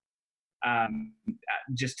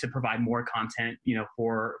just to provide more content, you know,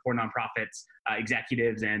 for nonprofits,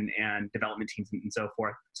 executives, and development teams, and so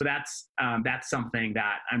forth. So that's something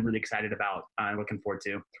that I'm really excited about and looking forward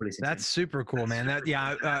to releasing. That's super cool, man.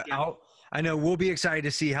 I know we'll be excited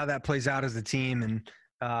to see how that plays out as a team, and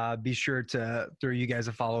be sure to throw you guys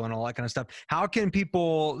a follow and all that kind of stuff. How can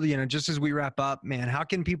people, you know, just as we wrap up, man, how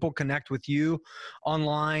can people connect with you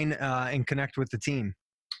online and connect with the team?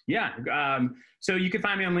 Yeah. So you can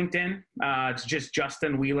find me on LinkedIn. It's just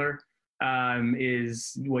Justin Wheeler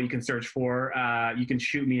is what you can search for. You can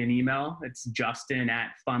shoot me an email. It's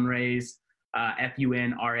justin@funraise,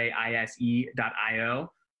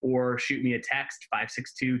 funraise.io, or shoot me a text,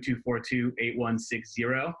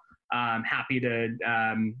 562-242-8160. Happy to,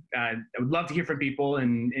 I would love to hear from people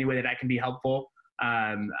in any way that I can be helpful.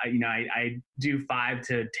 I do 5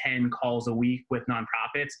 to 10 calls a week with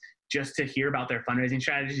nonprofits just to hear about their fundraising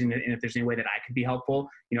strategies, and if there's any way that I could be helpful,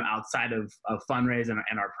 you know, outside of Funraise and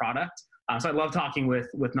our product. So I love talking with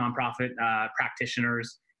nonprofit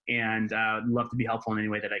practitioners, and love to be helpful in any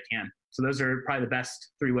way that I can. So those are probably the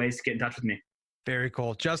best 3 ways to get in touch with me. Very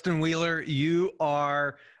cool. Justin Wheeler, you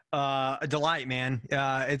are a delight, man.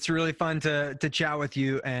 It's really fun to chat with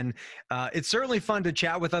you, and it's certainly fun to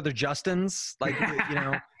chat with other Justins. Like, you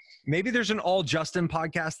know, maybe there's an all Justin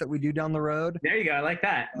podcast that we do down the road. There you go. I like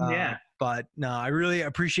that. Yeah. But no, I really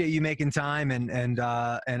appreciate you making time and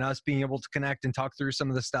us being able to connect and talk through some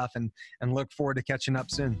of the stuff, and look forward to catching up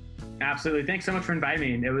soon. Absolutely. Thanks so much for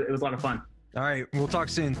inviting me. It was a lot of fun. All right. We'll talk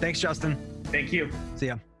soon. Thanks, Justin. Thank you. See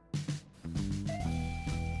ya.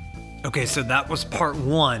 Okay, so that was part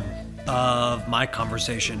 1 of my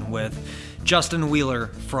conversation with Justin Wheeler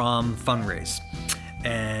from Funraise.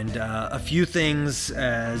 And a few things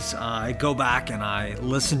as I go back and I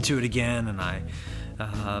listen to it again, and I,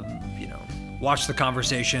 watch the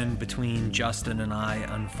conversation between Justin and I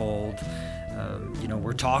unfold.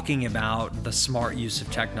 We're talking about the smart use of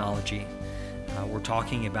technology. We're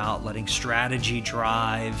talking about letting strategy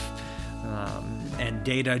drive and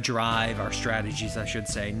data drive our strategies, I should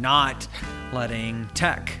say, not letting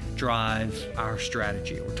tech drive our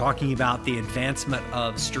strategy. We're talking about the advancement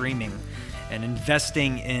of streaming and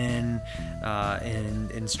investing in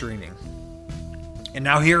streaming. And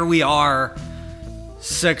now here we are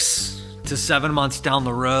 6 to 7 months down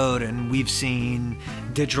the road, and we've seen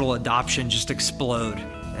digital adoption just explode,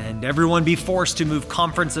 and everyone be forced to move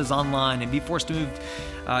conferences online and be forced to move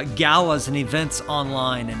galas and events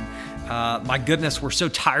online. And my goodness, we're so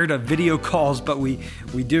tired of video calls, but we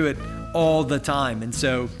do it all the time. And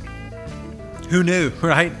so who knew,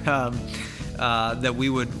 right? That we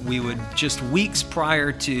would just weeks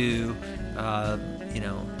prior to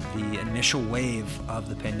the initial wave of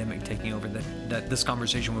the pandemic taking over, that this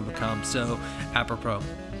conversation would become so apropos.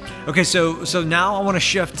 Okay, so now I want to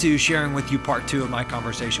shift to sharing with you part 2 of my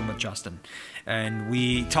conversation with Justin. And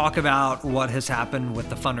we talk about what has happened with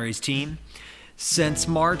the Funraise team since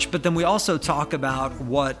March, but then we also talk about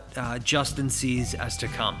what Justin sees as to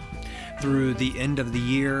come through the end of the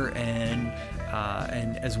year, and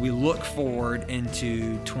as we look forward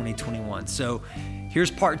into 2021. So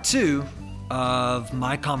here's part 2 of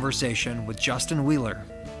my conversation with Justin Wheeler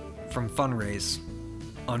from Funraise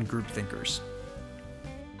on Group Thinkers.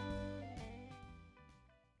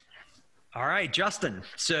 All right, Justin.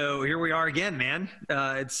 So here we are again, man.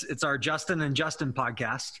 It's our Justin and Justin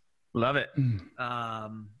podcast. Love it.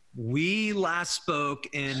 We last spoke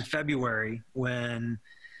in February when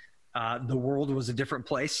the world was a different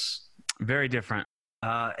place. Very different.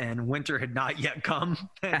 And winter had not yet come.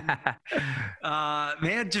 And,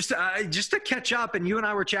 man, just to catch up, and you and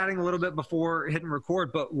I were chatting a little bit before hitting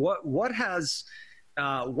record, but what has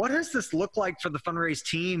this looked like for the Funraise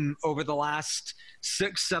team over the last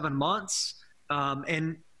 6-7 months?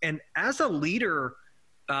 And as a leader,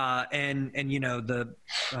 and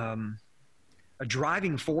a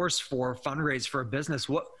driving force for Funraise for a business,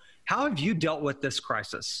 how have you dealt with this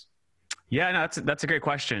crisis? Yeah, no, that's a great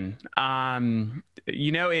question.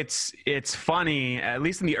 It's funny, at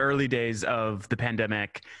least in the early days of the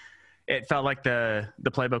pandemic, it felt like the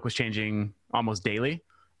playbook was changing almost daily.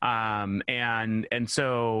 And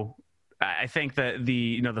so I think that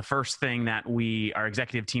the first thing that our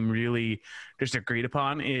executive team really just agreed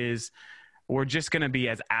upon is we're just going to be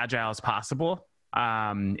as agile as possible.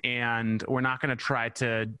 And we're not going to try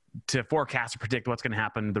to forecast or predict what's going to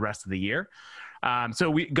happen the rest of the year.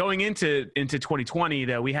 So going into 2020,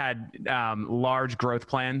 though, we had large growth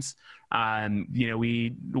plans.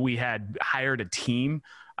 We had hired a team.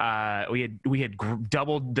 We had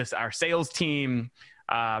doubled our sales team,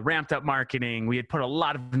 ramped up marketing. We had put a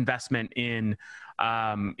lot of investment in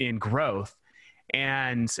growth.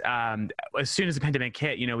 And as soon as the pandemic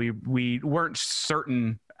hit, we weren't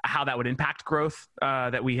certain how that would impact growth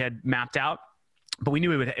that we had mapped out, but we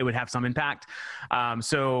knew it would have some impact.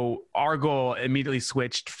 So our goal immediately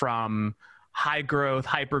switched from high growth,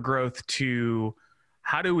 hyper growth to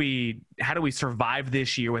how do we survive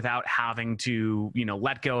this year without having to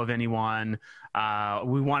let go of anyone.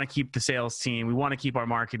 We want to keep the sales team. We want to keep our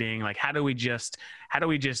marketing. Like, how do we just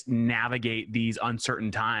navigate these uncertain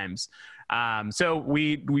times? So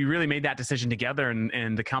we really made that decision together,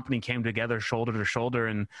 and the company came together shoulder to shoulder.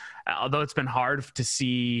 And although it's been hard to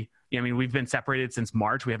see, we've been separated since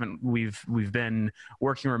March. We've been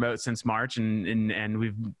working remote since March, and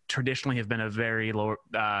we've traditionally have been a very low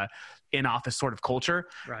in-office sort of culture.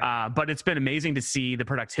 Right. But it's been amazing to see the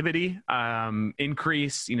productivity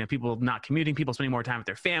increase. People not commuting, people spending more time with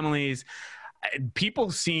their families.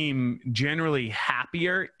 People seem generally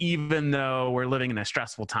happier, even though we're living in a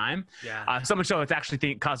stressful time. Yeah. So much so it's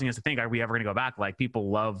actually causing us to think, are we ever going to go back? Like,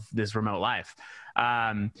 people love this remote life.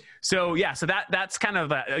 So that's kind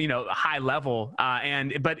of a high level.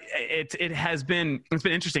 But it's been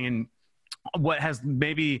interesting, and what has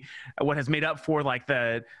made up for like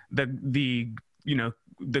the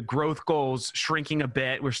growth goals shrinking a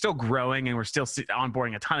bit. We're still growing, and we're still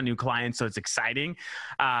onboarding a ton of new clients. So it's exciting.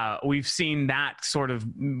 We've seen that sort of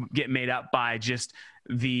get made up by just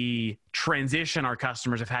the transition our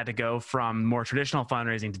customers have had to go from more traditional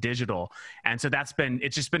fundraising to digital. And so it's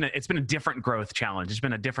been a different growth challenge. It's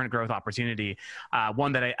been a different growth opportunity.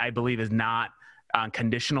 One that I believe is not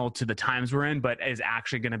conditional to the times we're in, but is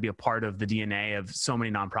actually going to be a part of the DNA of so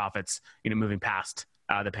many nonprofits, moving past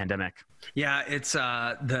the pandemic. Yeah, it's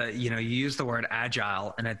you use the word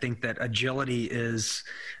agile, and I think that agility is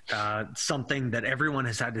something that everyone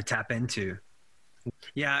has had to tap into.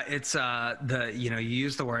 Yeah, it's you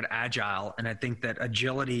use the word agile, and I think that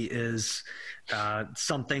agility is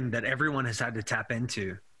something that everyone has had to tap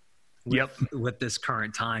into. With this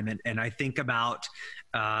current time. And I think about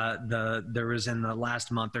there was in the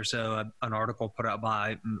last month or so an article put out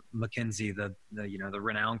by McKinsey, the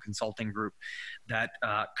renowned consulting group, that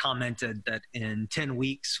commented that in 10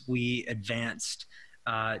 weeks we advanced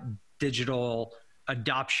digital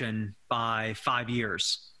adoption by 5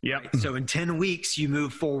 years. Yep. Right? So in 10 weeks you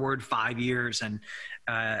move forward 5 years, and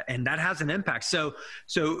that has an impact. So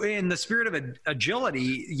in the spirit of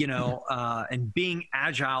agility, and being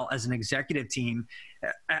agile as an executive team,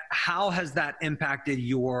 how has that impacted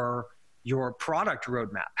your product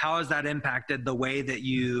roadmap? How has that impacted the way that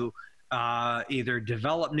you either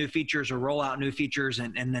develop new features or roll out new features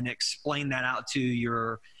and then explain that out to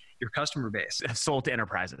your customer base? Sold to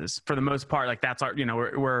enterprises for the most part. Like, that's our,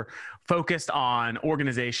 we're focused on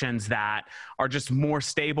organizations that are just more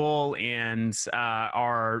stable and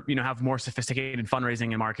are, have more sophisticated fundraising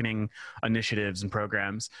and marketing initiatives and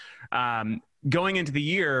programs. Going into the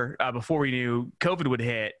year, before we knew COVID would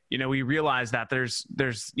hit, we realized that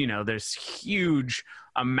there's huge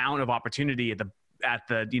amount of opportunity at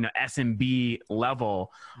the SMB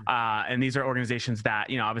level, and these are organizations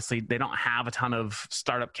that obviously they don't have a ton of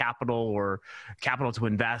startup capital or capital to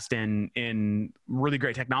invest in really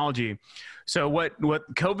great technology. So what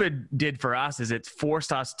COVID did for us is it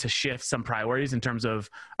forced us to shift some priorities in terms of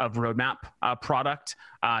roadmap product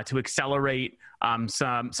to accelerate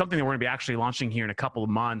something that we're going to be actually launching here in a couple of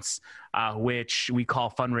months, which we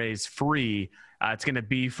call Fundraise Free. It's going to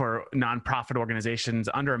be for nonprofit organizations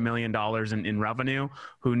under $1 million in revenue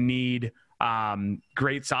who need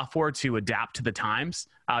great software to adapt to the times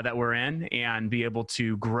that we're in and be able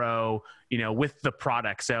to grow, with the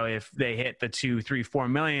product. So if they hit the 2, 3, 4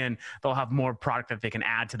 million, they'll have more product that they can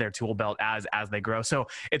add to their tool belt as they grow. So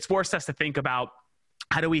it's forced us to think about,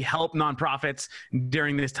 how do we help nonprofits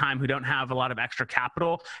during this time who don't have a lot of extra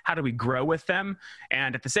capital? How do we grow with them?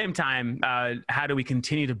 And at the same time, how do we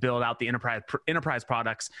continue to build out the enterprise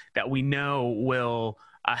products that we know will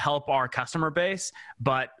help our customer base,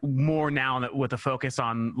 but more now with a focus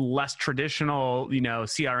on less traditional,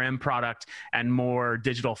 CRM product and more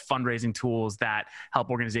digital fundraising tools that help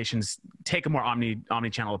organizations take a more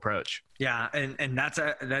omni-channel approach. Yeah, and that's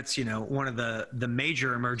one of the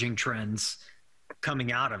major emerging trends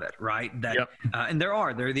coming out of it, right? That and there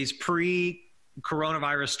are these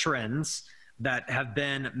pre-coronavirus trends that have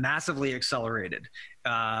been massively accelerated,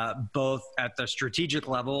 both at the strategic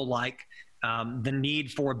level, like the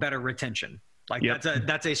need for better retention. Like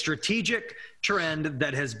that's a strategic trend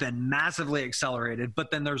that has been massively accelerated.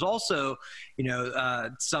 But then there's also,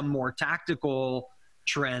 some more tactical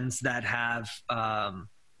trends that have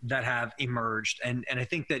emerged. And I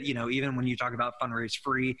think that, even when you talk about Fundraise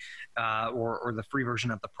Free or the free version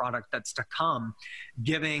of the product that's to come,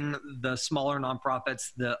 giving the smaller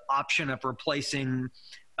nonprofits the option of replacing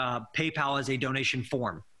PayPal as a donation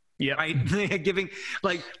form. Yeah. Right. Giving,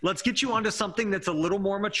 let's get you onto something that's a little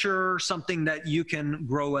more mature, something that you can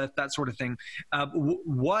grow with, that sort of thing.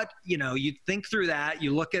 You think through that,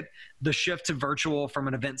 you look at the shift to virtual from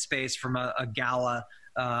an event space, from a gala,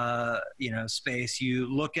 space. You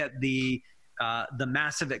look at the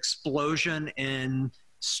massive explosion in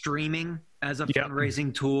streaming as a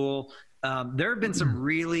fundraising tool. There have been some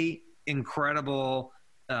really incredible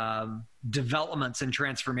developments and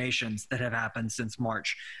transformations that have happened since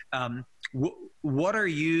March. What are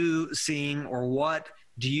you seeing, or what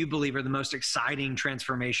do you believe are the most exciting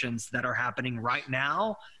transformations that are happening right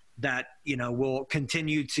now that, will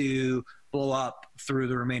continue to blow up through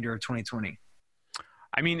the remainder of 2020?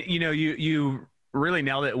 I mean, you really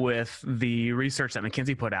nailed it with the research that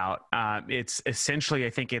McKinsey put out. It's essentially, I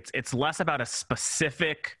think it's less about a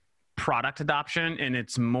specific product adoption, and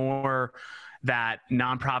it's more that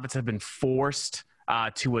nonprofits have been forced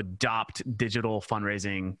to adopt digital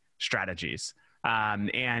fundraising strategies.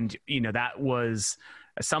 That was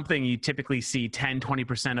something you typically see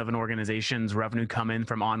 10-20% of an organization's revenue come in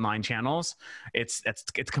from online channels. It's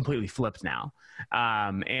completely flipped now.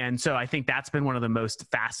 And so I think that's been one of the most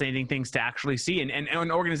fascinating things to actually see.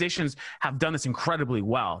 And organizations have done this incredibly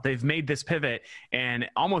well. They've made this pivot in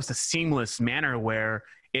almost a seamless manner where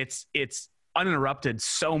it's uninterrupted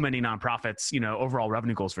so many nonprofits, overall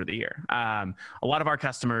revenue goals for the year. A lot of our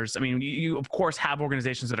customers, I mean, you of course have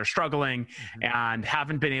organizations that are struggling and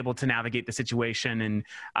haven't been able to navigate the situation. And,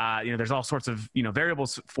 there's all sorts of,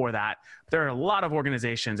 variables for that. But there are a lot of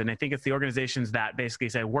organizations, and I think it's the organizations that basically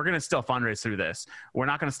say, we're going to still fundraise through this. We're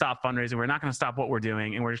not going to stop fundraising. We're not going to stop what we're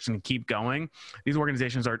doing, and we're just going to keep going. These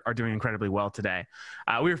organizations are doing incredibly well today.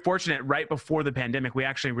 We were fortunate right before the pandemic, we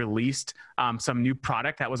actually released some new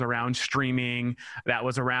product that was around streaming, that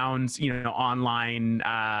was around, online,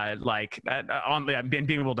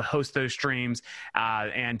 being able to host those streams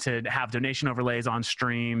and to have donation overlays on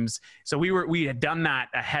streams. So we had done that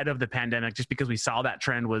ahead of the pandemic just because we saw that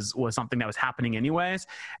trend was something that was happening anyways.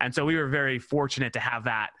 And so we were very fortunate to have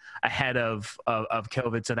that ahead of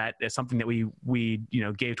COVID. So that is something that we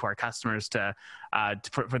gave to our customers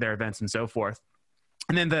for their events and so forth.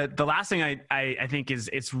 And then the last thing I think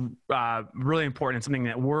it's really important, and something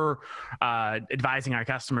that we're advising our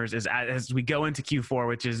customers is as we go into Q4,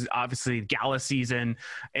 which is obviously gala season,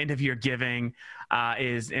 end of year giving,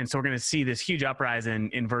 and so we're going to see this huge uprise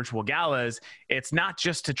in virtual galas. It's not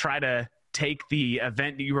just to try to take the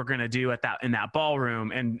event that you were going to do in that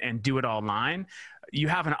ballroom and do it online. You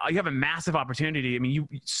have a massive opportunity. I mean,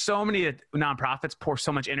 so many nonprofits pour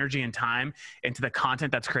so much energy and time into the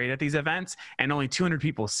content that's created at these events, and only 200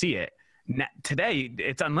 people see it. Today,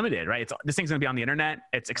 it's unlimited, right? This thing's going to be on the internet.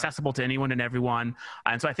 It's accessible to anyone and everyone.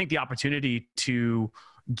 And so I think the opportunity to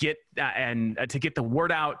get the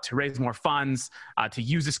word out, to raise more funds, to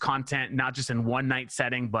use this content, not just in one night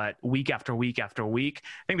setting, but week after week after week. I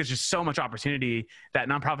think there's just so much opportunity that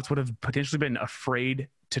nonprofits would have potentially been afraid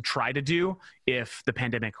to try to do if the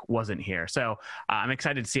pandemic wasn't here. So I'm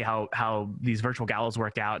excited to see how these virtual galas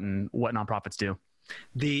work out and what nonprofits do.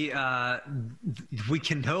 We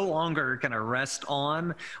can no longer kind of rest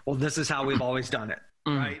on, well, this is how we've always done it,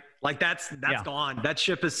 right? Like that's gone. That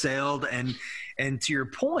ship has sailed. And to your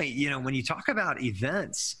point, when you talk about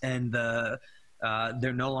events and they're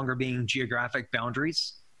no longer being geographic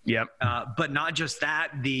boundaries. Yep. But not just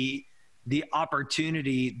that, the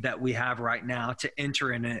opportunity that we have right now to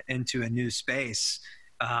enter into a new space.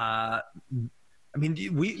 I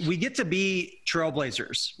mean, we get to be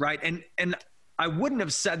trailblazers, right? And I wouldn't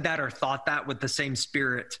have said that or thought that with the same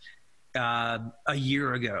spirit a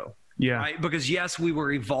year ago. Yeah. Right? Because yes, we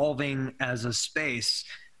were evolving as a space,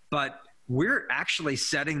 but we're actually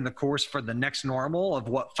setting the course for the next normal of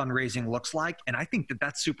what fundraising looks like. And I think that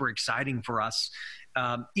that's super exciting for us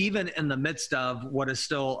even in the midst of what is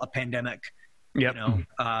still a pandemic. Yep.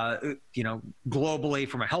 Globally,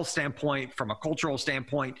 from a health standpoint, from a cultural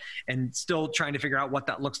standpoint, and still trying to figure out what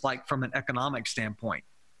that looks like from an economic standpoint.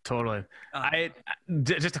 Totally.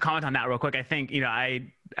 Just to comment on that real quick, I think,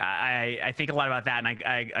 I think a lot about that, and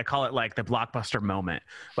I call it like the blockbuster moment.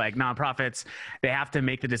 Like nonprofits, they have to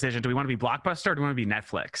make the decision: do we want to be Blockbuster or do we want to be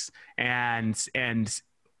Netflix? And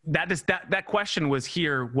that question was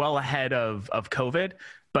here well ahead of COVID.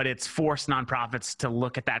 But it's forced nonprofits to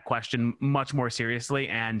look at that question much more seriously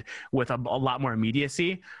and with a lot more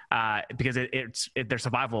immediacy, because their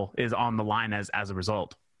survival is on the line as a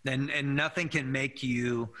result. And nothing can make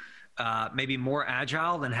you maybe more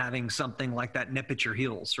agile than having something like that nip at your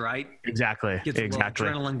heels, right? Exactly. Gets a little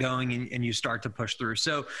adrenaline going, and you start to push through.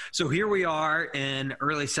 So here we are in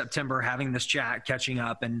early September having this chat, catching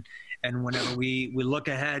up, and whenever we look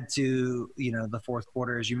ahead to the fourth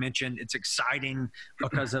quarter, as you mentioned, it's exciting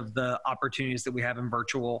because of the opportunities that we have in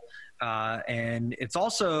virtual, and it's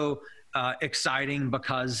also exciting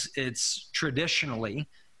because it's traditionally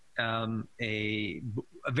a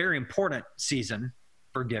very important season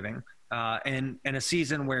for giving, and a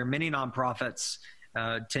season where many nonprofits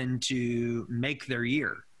tend to make their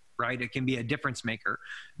year, right? It can be a difference maker,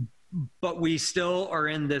 but we still are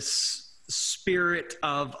in this spirit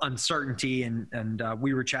of uncertainty, and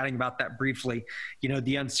we were chatting about that briefly.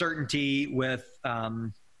 The uncertainty with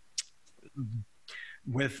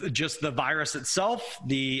just the virus itself,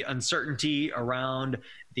 the uncertainty around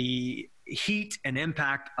the heat and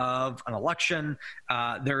impact of an election.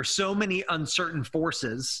 There are so many uncertain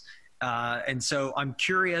forces, and so I'm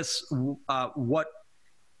curious what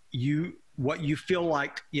you feel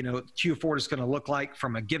like Q4 is going to look like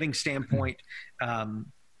from a giving standpoint.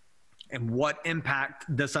 And what impact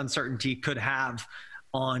this uncertainty could have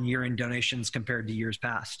on year-end donations compared to years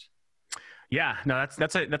past. Yeah, no,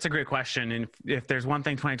 that's a great question. And if there's one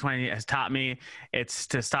thing 2020 has taught me, it's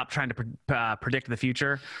to stop trying to predict the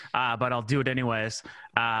future. But I'll do it anyways,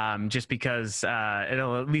 just because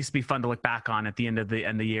it'll at least be fun to look back on at the end of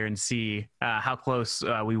the year and see how close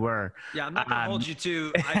we were. Yeah, I'm not going to hold you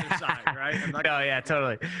to either side, right? Yeah,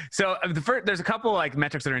 totally. So there's a couple like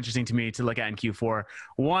metrics that are interesting to me to look at in Q4.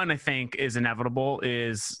 One, I think, is inevitable,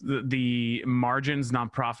 is the margins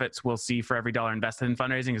nonprofits will see for every dollar invested in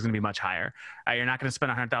fundraising is going to be much higher. You're not going to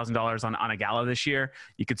spend $100,000 on a gala this year.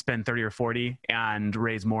 You could spend 30 or 40 and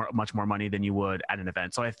raise much more money than you would at an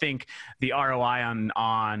event. So I think the ROI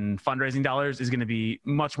on fundraising dollars is going to be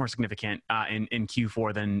much more significant in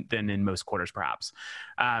Q4 than in most quarters, perhaps.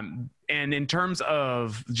 And in terms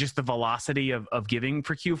of just the velocity of giving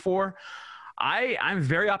for Q4, I'm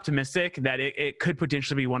very optimistic that it could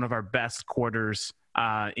potentially be one of our best quarters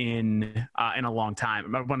in a long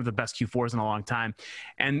time, one of the best Q4s in a long time.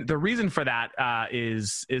 And the reason for that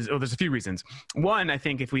is there's a few reasons. One, I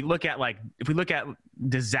think if we look at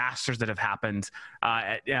disasters that have happened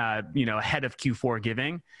ahead of Q4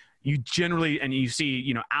 giving, you generally, and you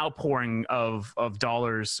see, outpouring of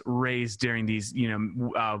dollars raised during these,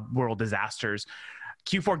 world disasters.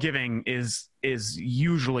 Q4 giving is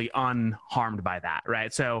usually unharmed by that,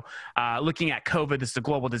 right? So looking at COVID, this is a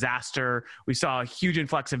global disaster. We saw a huge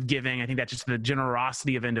influx of giving. I think that's just the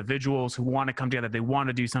generosity of individuals who want to come together. They want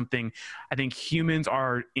to do something. I think humans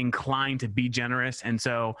are inclined to be generous. And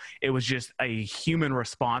so it was just a human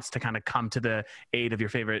response to kind of come to the aid of your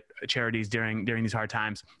favorite charities during these hard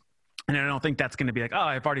times. And I don't think that's going to be like, oh,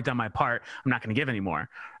 I've already done my part, I'm not going to give anymore.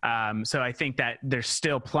 So I think that there's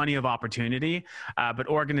still plenty of opportunity. But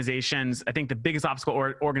organizations, I think the biggest obstacle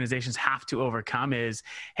organizations have to overcome is,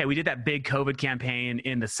 hey, we did that big COVID campaign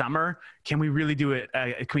in the summer. Can we really do it?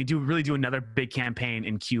 Can we really do another big campaign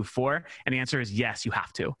in Q4? And the answer is yes, you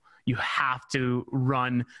have to. You have to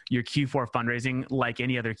run your Q4 fundraising like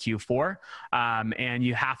any other Q4. And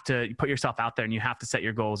you have to put yourself out there, and you have to set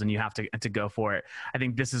your goals, and you have to go for it. I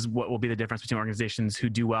think this is what will be the difference between organizations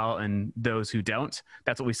who do well and those who don't.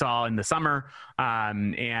 That's what we saw in the summer. So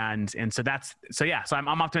I'm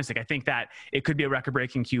optimistic. I think that it could be a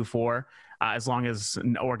record-breaking Q4 as long as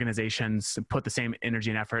organizations put the same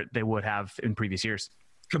energy and effort they would have in previous years.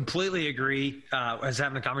 Completely agree. I was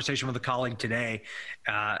having a conversation with a colleague today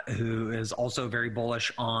who is also very bullish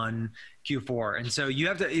on Q4. And so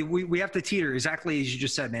we have to teeter exactly as you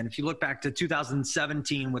just said, man. If you look back to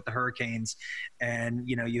 2017 with the hurricanes, and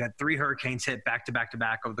you had 3 hurricanes hit back to back to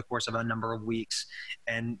back over the course of a number of weeks.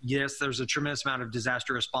 And yes, there's a tremendous amount of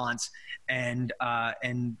disaster response. But at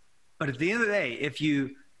the end of the day, if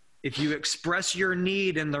you express your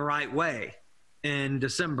need in the right way in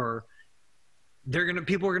December,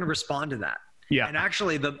 people are going to respond to that. Yeah. And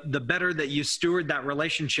actually, the better that you steward that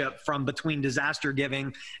relationship from between disaster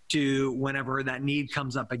giving to whenever that need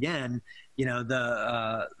comes up again, you know,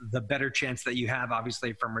 the better chance that you have,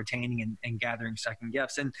 obviously, from retaining and gathering second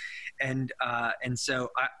gifts. And so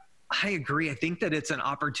I agree. I think that it's an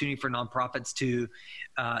opportunity for nonprofits to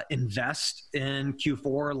invest in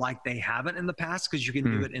Q4 like they haven't in the past, because you can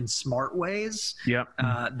do it in smart ways. Yep.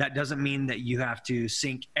 That doesn't mean that you have to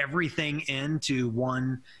sink everything into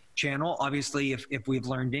one channel. Obviously, if we've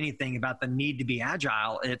learned anything about the need to be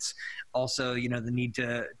agile, it's also, you know, the need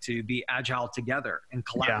to be agile together and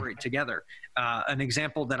collaborate together. An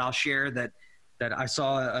example that I'll share that I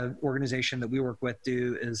saw an organization that we work with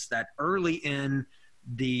do is that early in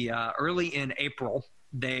April,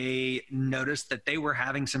 they noticed that they were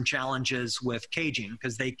having some challenges with caging,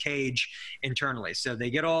 because they cage internally. So they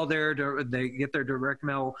get their direct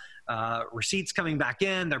mail receipts coming back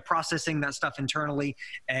in. They're processing that stuff internally,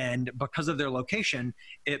 and because of their location,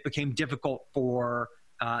 it became difficult for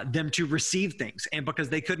them to receive things. And because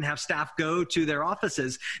they couldn't have staff go to their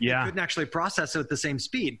offices, they couldn't actually process it at the same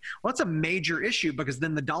speed. Well, that's a major issue, because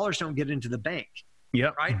then the dollars don't get into the bank.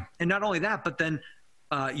 Yep. Right. And not only that, but then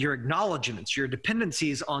your acknowledgments, your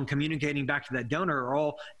dependencies on communicating back to that donor are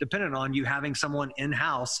all dependent on you having someone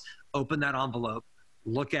in-house open that envelope,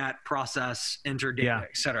 look at, process, enter data,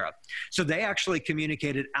 et cetera. So they actually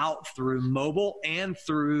communicated out through mobile and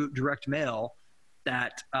through direct mail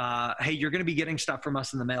that, hey, you're going to be getting stuff from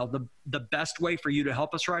us in the mail. The best way for you to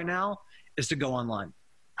help us right now is to go online.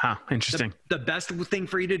 Huh, interesting. The best thing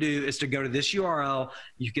for you to do is to go to this URL.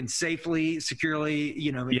 You can safely, securely,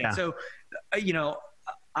 you know, so, you know,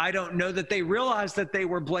 I don't know that they realized that they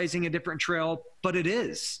were blazing a different trail, but it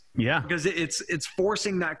is. Yeah. Because it's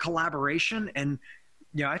forcing that collaboration. And,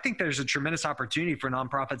 you know, I think there's a tremendous opportunity for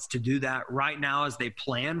nonprofits to do that right now as they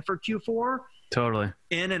plan for Q4. Totally.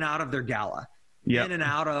 In and out of their gala. Yep. In and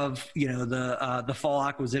out of, you know, the fall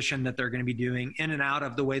acquisition that they're going to be doing, in and out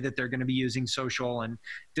of the way that they're going to be using social and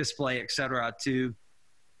display, et cetera, to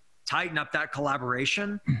tighten up that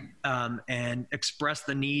collaboration and express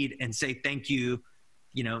the need and say thank you,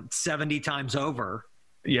 you know, 70 times over.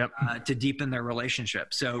 Yep. To deepen their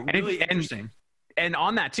relationship. So really interesting. And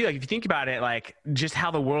on that too, like if you think about it, like just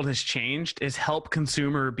how the world has changed is help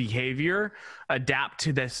consumer behavior adapt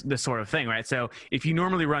to this sort of thing, right? So if you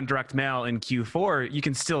normally run direct mail in Q4, you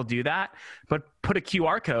can still do that, but put a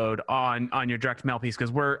QR code on your direct mail piece,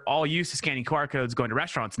 because we're all used to scanning QR codes going to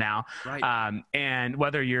restaurants now. Right. And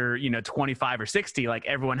whether you're, you know, 25 or 60, like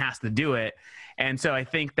everyone has to do it. And so I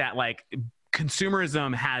think that like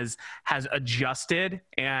consumerism has adjusted,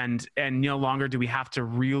 and no longer do we have to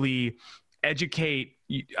really educate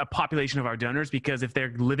a population of our donors, because if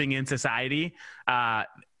they're living in society,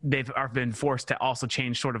 they've been forced to also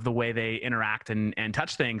change sort of the way they interact and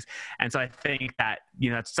touch things. And so I think that, you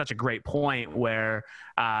know, it's such a great point where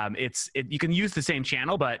you can use the same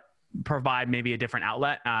channel, but provide maybe a different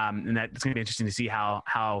outlet. And that it's going to be interesting to see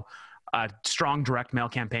how strong direct mail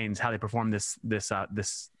campaigns, how they perform this at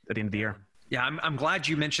the end of the year. Yeah, I'm glad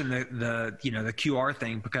you mentioned the QR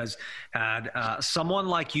thing, because had someone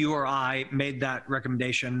like you or I made that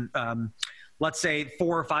recommendation, let's say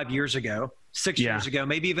 4 or 5 years ago, 6 years ago,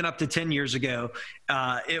 maybe even up to 10 years ago,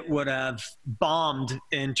 it would have bombed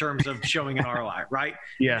in terms of showing an ROI, right?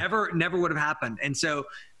 Yeah, never would have happened. And so,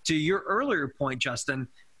 to your earlier point, Justin,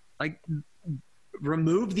 like,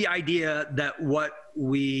 remove the idea that what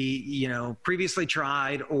we, you know, previously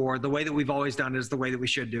tried or the way that we've always done it is the way that we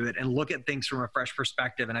should do it, and look at things from a fresh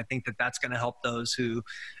perspective. And I think that that's going to help those who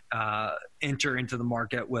enter into the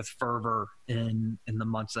market with fervor in the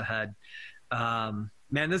months ahead. Man,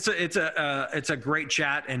 it's a great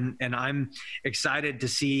chat, and I'm excited to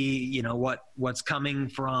see, you know, what's coming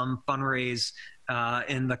from Fundraise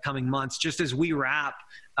in the coming months. Just as we wrap,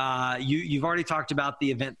 you've already talked about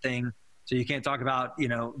the event thing. So you can't talk about, you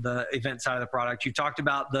know, the event side of the product. You talked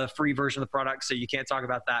about the free version of the product, so you can't talk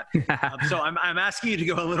about that. So I'm asking you to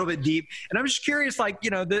go a little bit deep, and I'm just curious, like, you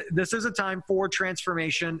know, this is a time for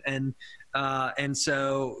transformation, and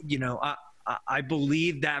so, you know, I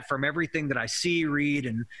believe that from everything that I see, read,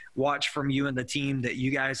 and watch from you and the team, that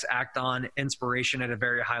you guys act on inspiration at a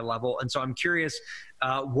very high level. And so I'm curious,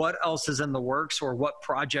 what else is in the works, or what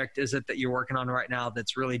project is it that you're working on right now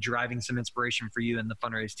that's really driving some inspiration for you and the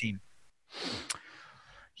Fundraise team?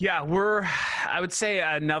 Yeah, I would say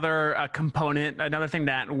another component, another thing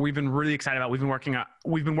that we've been really excited about, we've been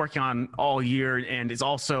working on all year, and is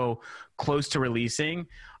also close to releasing,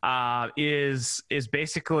 is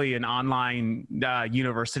basically an online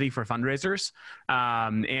university for fundraisers.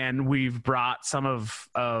 And we've brought some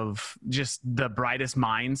of just the brightest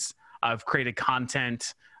minds of created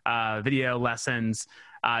content video lessons,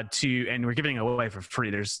 and we're giving it away for free.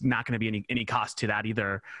 There's not going to be any cost to that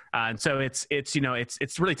either. And so it's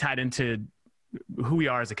really tied into who we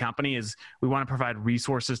are as a company. Is we want to provide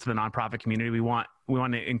resources to the nonprofit community. We want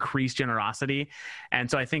to increase generosity. And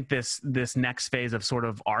so I think this next phase of sort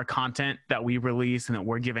of our content that we release and that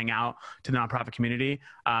we're giving out to the nonprofit community,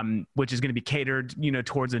 which is going to be catered,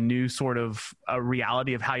 towards a new sort of a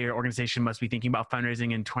reality of how your organization must be thinking about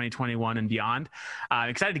fundraising in 2021 and beyond. I'm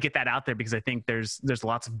excited to get that out there because I think there's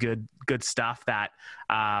lots of good stuff that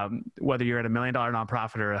whether you're at $1 million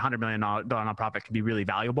nonprofit or $100 million nonprofit can be really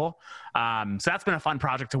valuable. So that's been a fun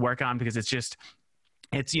project to work on because it's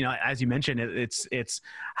as you mentioned, it's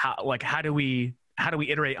how do we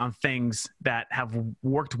iterate on things that have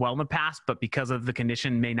worked well in the past, but because of the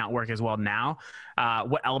condition may not work as well now?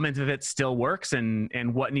 What element of it still works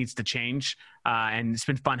and what needs to change? And it's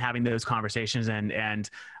been fun having those conversations and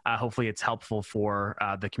hopefully it's helpful for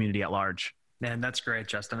the community at large. Man, that's great,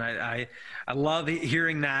 Justin. I love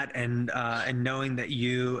hearing that and knowing that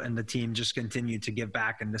you and the team just continue to give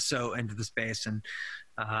back and to sow into the space and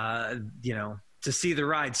to see the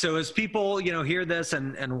ride. So as people, hear this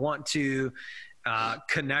and want to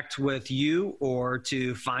connect with you or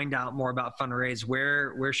to find out more about Fundraise,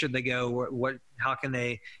 where should they go? How can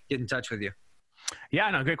they get in touch with you? Yeah,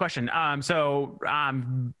 no, great question. So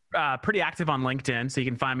I'm pretty active on LinkedIn. So you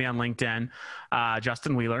can find me on LinkedIn,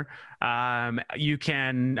 Justin Wheeler. You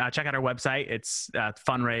can check out our website. It's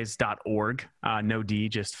fundraise.org. No D,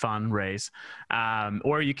 just fundraise.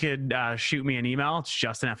 Or you could shoot me an email. It's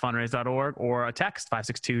justin@fundraise.org or a text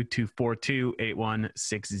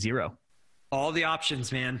 562-242-8160. All the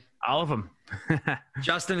options, man. All of them.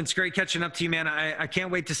 Justin, it's great catching up to you, man. I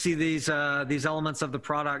can't wait to see these elements of the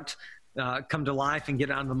product come to life and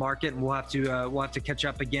get out in the market, and we'll have to catch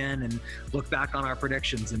up again and look back on our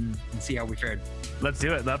predictions and see how we fared. Let's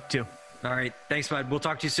do it. Love to. All right. Thanks, bud. We'll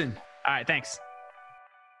talk to you soon. All right. Thanks.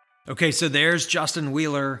 Okay. So there's Justin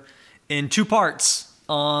Wheeler in two parts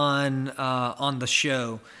on the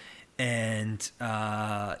show. And,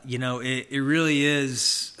 it really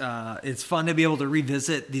is, it's fun to be able to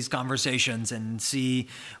revisit these conversations and see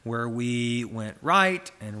where we went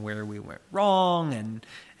right and where we went wrong and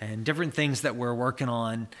different things that we're working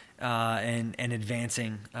on and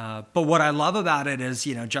advancing. But what I love about it is,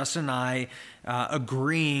 Justin and I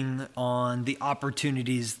agreeing on the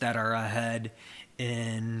opportunities that are ahead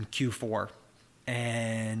in Q4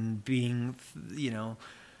 and being,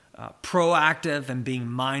 proactive and being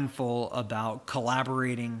mindful about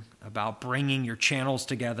collaborating, about bringing your channels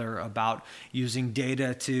together, about using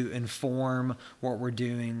data to inform what we're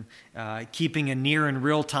doing, keeping a near and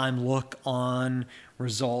real-time look on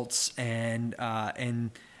results, and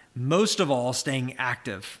most of all, staying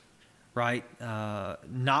active, right?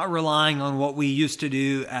 Not relying on what we used to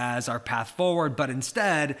do as our path forward, but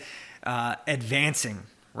instead advancing,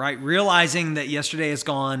 right? Realizing that yesterday is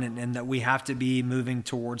gone and that we have to be moving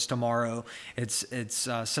towards tomorrow. It's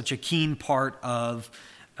such a keen part of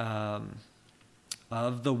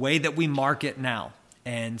the way that we market now.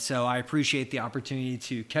 And so I appreciate the opportunity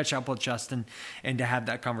to catch up with Justin and to have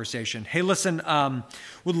that conversation. Hey, listen,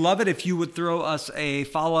 would love it if you would throw us a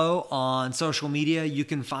follow on social media. You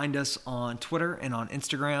can find us on Twitter and on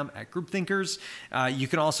Instagram at Group Thinkers. You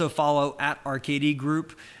can also follow at RKD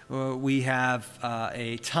Group. We have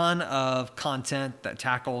a ton of content that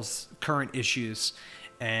tackles current issues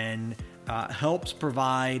and helps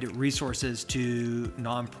provide resources to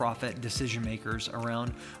nonprofit decision makers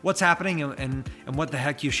around what's happening and what the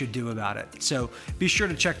heck you should do about it. So be sure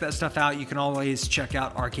to check that stuff out. You can always check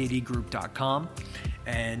out rkdgroup.com.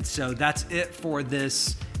 And so that's it for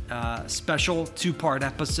this special two-part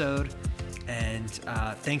episode. And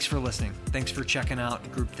thanks for listening. Thanks for checking out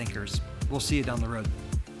Group Thinkers. We'll see you down the road.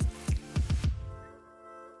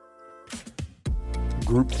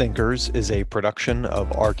 Group Thinkers is a production of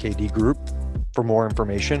RKD Group. For more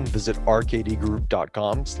information, visit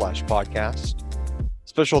rkdgroup.com/podcast.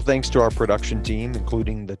 Special thanks to our production team,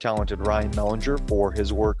 including the talented Ryan Mellinger for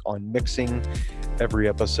his work on mixing every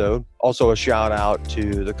episode. Also a shout out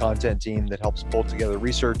to the content team that helps pull together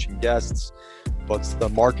research and guests, puts the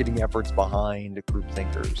marketing efforts behind Group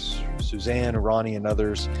Thinkers. Suzanne, Ronnie, and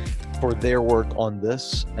others for their work on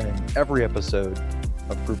this and every episode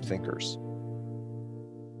of Group Thinkers.